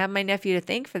have my nephew to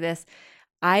thank for this.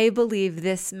 I believe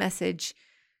this message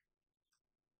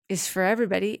is for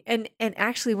everybody. And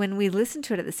actually, when we listen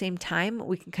to it at the same time,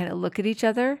 we can kind of look at each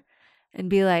other and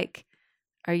be like,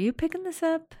 are you picking this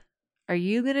up? Are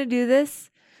you going to do this?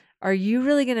 Are you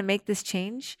really going to make this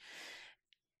change?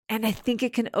 And I think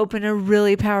it can open a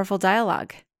really powerful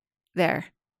dialogue there.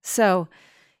 So,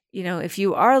 if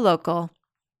you are local,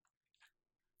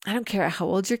 I don't care how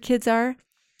old your kids are,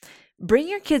 bring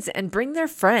your kids and bring their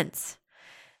friends.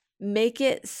 Make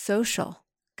it social.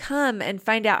 Come and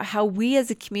find out how we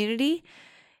as a community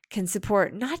can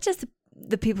support not just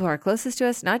the people who are closest to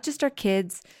us, not just our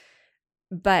kids,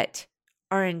 but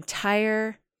our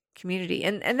entire community.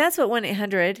 And that's what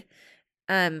 1-800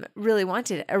 really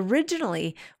wanted.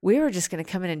 Originally, we were just going to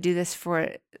come in and do this for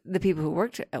the people who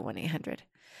worked at 1-800.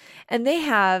 And they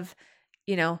have,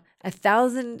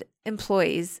 1,000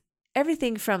 employees,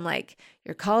 everything from like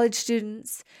your college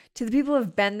students to the people who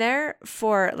have been there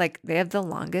for they have the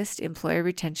longest employee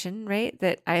retention rate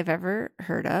that I've ever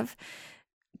heard of.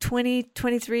 20,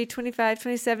 23, 25,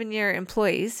 27-year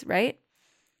employees, right?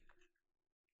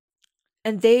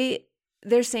 And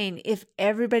they're saying if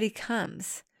everybody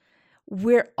comes,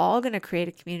 we're all going to create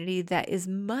a community that is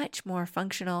much more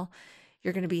functional.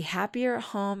 You're going to be happier at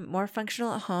home, more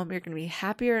functional at home. You're going to be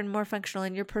happier and more functional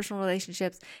in your personal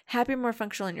relationships, happier, more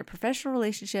functional in your professional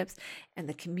relationships. And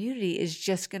the community is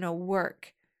just going to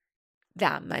work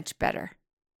that much better.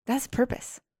 That's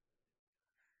purpose.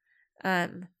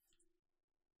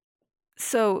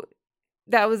 So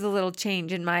that was a little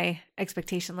change in my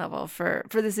expectation level for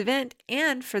this event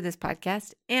and for this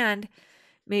podcast, and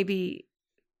maybe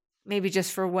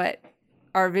just for what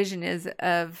our vision is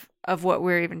of what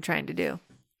we're even trying to do.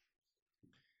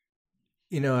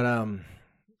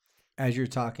 As you're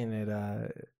talking,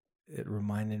 it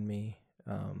reminded me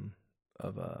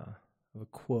of a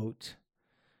quote,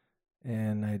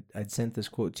 and I'd sent this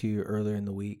quote to you earlier in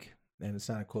the week, and it's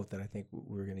not a quote that I think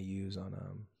we're going to use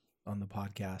on the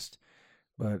podcast,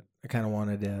 but I kind of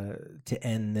wanted to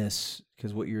end this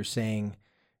because what you're saying,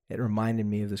 it reminded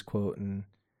me of this quote, and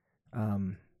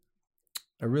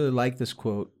I really like this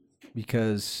quote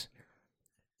because,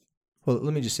 well,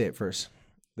 let me just say it first.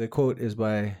 The quote is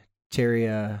by Terry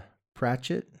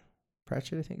Pratchett, I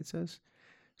think it says.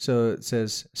 So it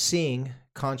says, seeing,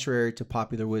 contrary to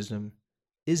popular wisdom,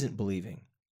 isn't believing.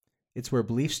 It's where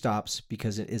belief stops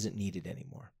because it isn't needed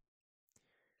anymore.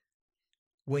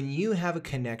 When you have a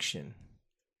connection,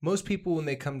 most people, when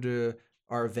they come to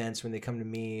our events, when they come to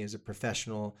me as a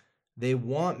professional, they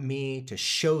want me to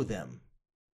show them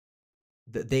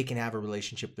that they can have a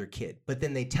relationship with their kid. But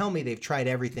then they tell me they've tried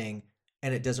everything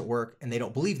and it doesn't work, and they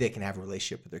don't believe they can have a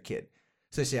relationship with their kid.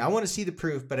 So they say, I want to see the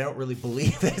proof, but I don't really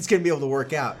believe that it's going to be able to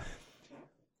work out.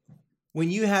 When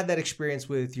you had that experience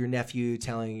with your nephew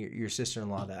telling your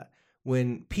sister-in-law that,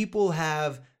 when people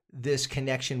have this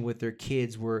connection with their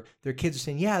kids where their kids are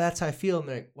saying, yeah, that's how I feel, and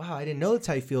they're like, wow, I didn't know that's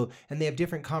how I feel, and they have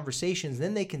different conversations,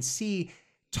 then they can see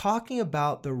talking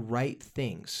about the right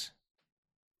things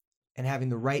and having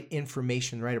the right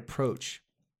information, the right approach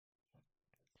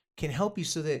can help you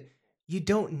so that you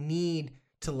don't need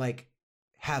to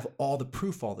have all the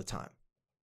proof all the time.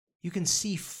 You can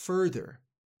see further.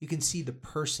 You can see the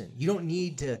person. You don't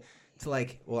need to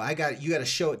well, you got to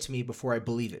show it to me before I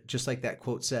believe it, just like that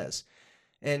quote says.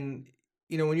 And,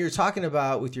 when you're talking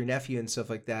about with your nephew and stuff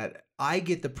like that, I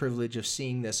get the privilege of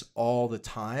seeing this all the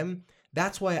time.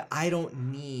 That's why I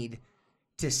don't need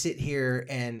to sit here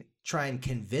and try and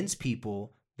convince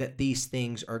people that these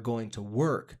things are going to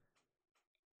work.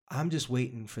 I'm just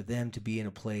waiting for them to be in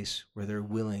a place where they're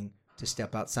willing to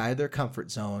step outside their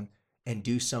comfort zone and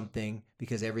do something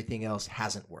because everything else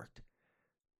hasn't worked.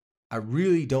 I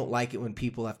really don't like it when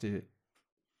people have to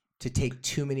take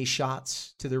too many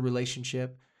shots to their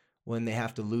relationship, when they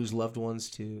have to lose loved ones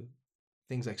to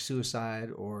things like suicide,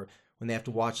 or when they have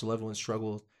to watch loved ones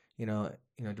struggle,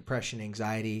 depression,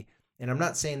 anxiety. And I'm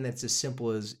not saying that's as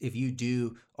simple as if you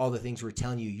do all the things we're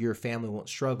telling you, your family won't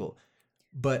struggle.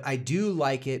 But I do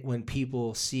like it when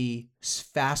people see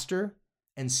faster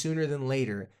and sooner than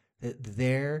later that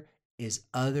there is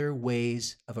other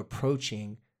ways of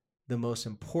approaching the most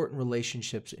important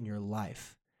relationships in your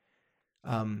life.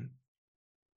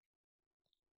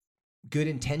 Good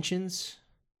intentions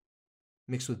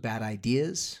mixed with bad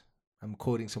ideas, I'm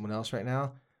quoting someone else right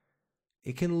now,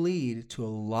 it can lead to a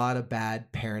lot of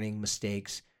bad parenting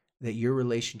mistakes that your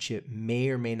relationship may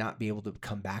or may not be able to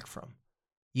come back from.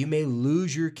 You may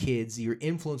lose your kids, your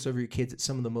influence over your kids at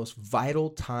some of the most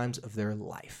vital times of their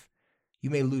life. You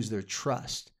may lose their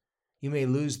trust. You may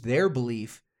lose their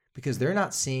belief because they're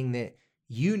not seeing that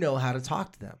you know how to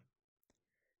talk to them.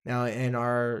 Now, in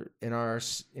our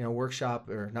workshop,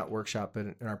 or not workshop, but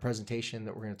in our presentation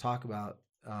that we're going to talk about,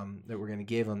 that we're going to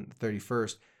give on the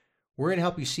 31st, we're going to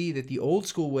help you see that the old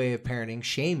school way of parenting,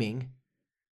 shaming,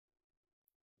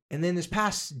 and then this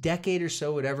past decade or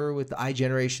so, whatever, with the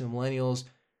iGeneration, the millennials,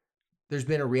 there's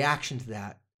been a reaction to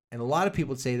that. And a lot of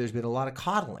people would say there's been a lot of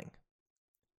coddling.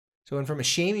 So went from a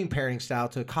shaming parenting style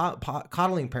to a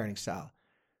coddling parenting style.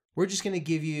 We're just going to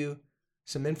give you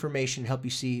some information to help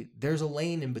you see there's a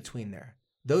lane in between there.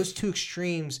 Those two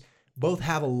extremes both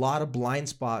have a lot of blind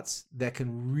spots that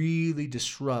can really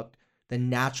disrupt the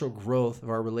natural growth of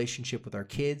our relationship with our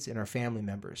kids and our family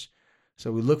members.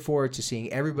 So we look forward to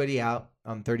seeing everybody out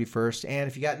on 31st. And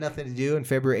if you got nothing to do on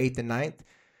February 8th and 9th,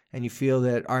 and you feel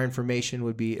that our information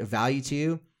would be of value to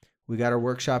you, we got our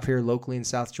workshop here locally in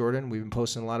South Jordan. We've been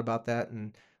posting a lot about that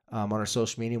and on our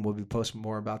social media. We'll be posting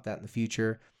more about that in the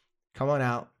future. Come on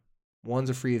out. One's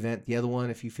a free event. The other one,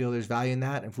 if you feel there's value in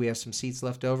that, if we have some seats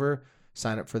left over,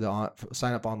 sign up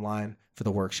online for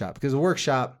the workshop. Because the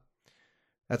workshop,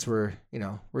 that's where,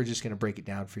 we're just going to break it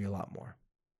down for you a lot more.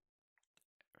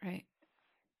 Right.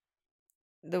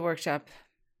 The workshop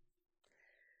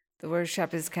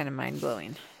is kind of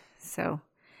mind-blowing. So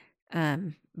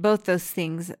both those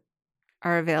things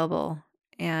are available.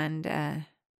 And, I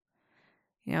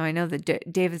know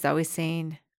that Dave is always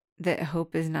saying that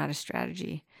hope is not a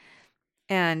strategy.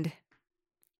 And,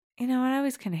 I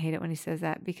always kind of hate it when he says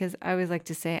that, because I always like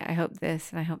to say, I hope this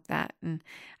and I hope that. And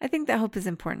I think that hope is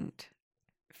important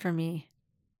for me.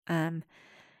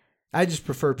 I just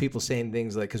prefer people saying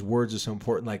things like, because words are so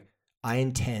important, like, I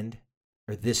intend,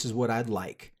 or this is what I'd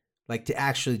like to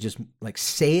actually just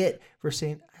say it versus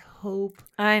saying, I hope.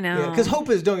 I know. Because hope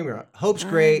is, don't get me wrong, hope's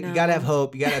great. You got to have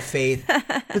hope. You got to have faith.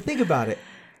 But think about it.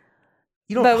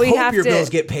 You don't hope your bills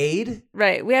get paid.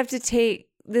 Right. We have to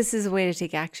this is a way to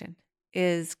take action,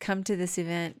 is come to this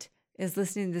event, is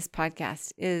listening to this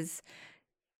podcast, is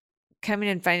coming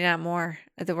and finding out more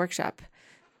at the workshop.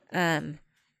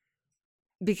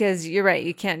 Because you're right.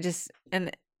 You can't just,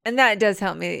 and that does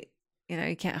help me.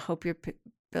 You can't hope your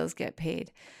bills get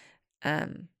paid.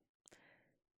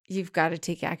 You've got to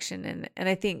take action. And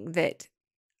I think that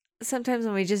sometimes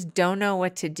when we just don't know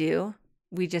what to do,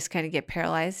 we just kind of get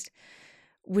paralyzed,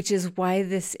 which is why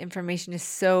this information is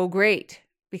so great,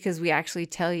 because we actually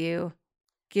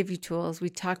give you tools. We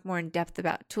talk more in depth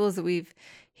about tools that we've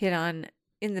hit on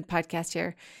in the podcast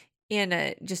here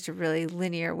in just a really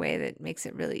linear way that makes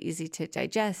it really easy to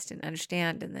digest and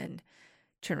understand, and then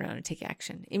turn around and take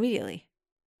action immediately.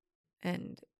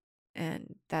 And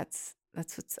that's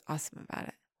what's awesome about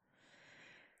it.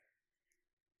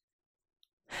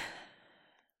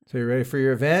 So you ready for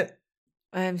your event?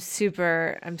 I'm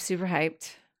super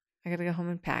hyped. I got to go home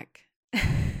and pack.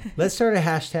 Let's start a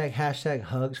hashtag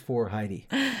hugs for Heidi.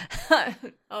 Oh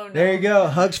no. There you go.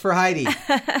 Hugs for Heidi.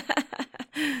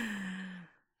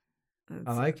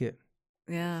 I like it.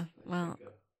 Yeah. Well,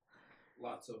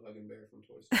 lots of hugging bear from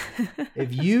Toy Story.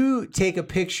 If you take a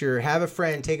picture, have a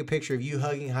friend take a picture of you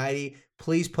hugging Heidi,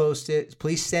 please post it.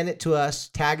 Please send it to us,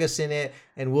 tag us in it,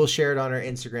 and we'll share it on our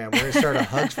Instagram. We're going to start a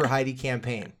Hugs for Heidi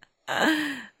campaign.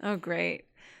 Oh, great.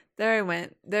 There I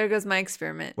went. There goes my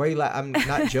experiment. Why are you I'm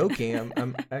not joking.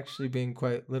 I'm actually being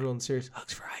quite literal and serious.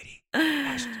 Hugs for Heidi.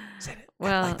 Send it.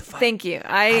 Well, thank you.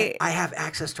 I have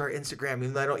access to our Instagram.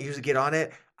 Even though I don't usually get on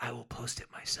it, I will post it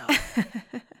myself.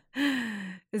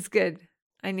 It's good.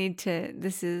 I need to.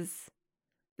 This is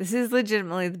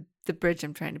legitimately the bridge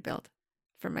I'm trying to build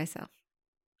for myself.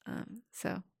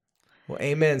 So. Well,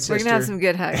 amen, sister. We're gonna have some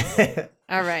good hugs.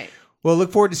 All right. Well,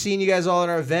 look forward to seeing you guys all at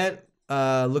our event.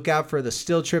 Look out for the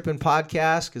Still Trippin'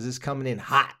 podcast, because it's coming in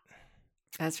hot.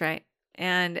 That's right.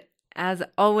 And as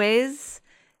always,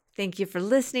 thank you for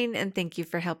listening, and thank you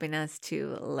for helping us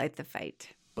to light the fight.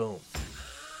 Boom.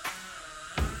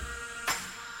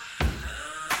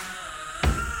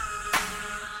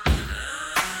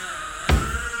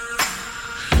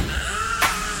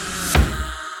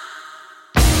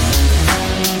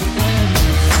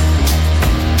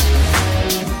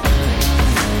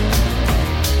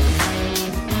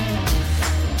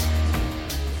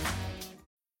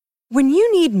 When you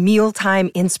need mealtime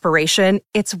inspiration,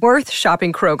 it's worth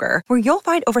shopping Kroger, where you'll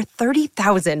find over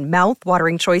 30,000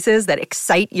 mouth-watering choices that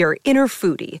excite your inner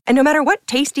foodie. And no matter what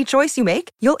tasty choice you make,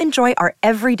 you'll enjoy our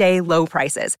everyday low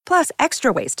prices, plus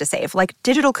extra ways to save, like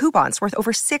digital coupons worth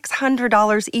over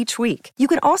 $600 each week. You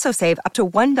can also save up to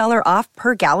 $1 off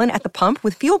per gallon at the pump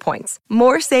with fuel points.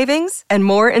 More savings and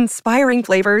more inspiring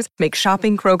flavors make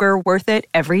shopping Kroger worth it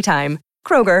every time.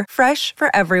 Kroger, fresh for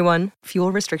everyone.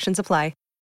 Fuel restrictions apply.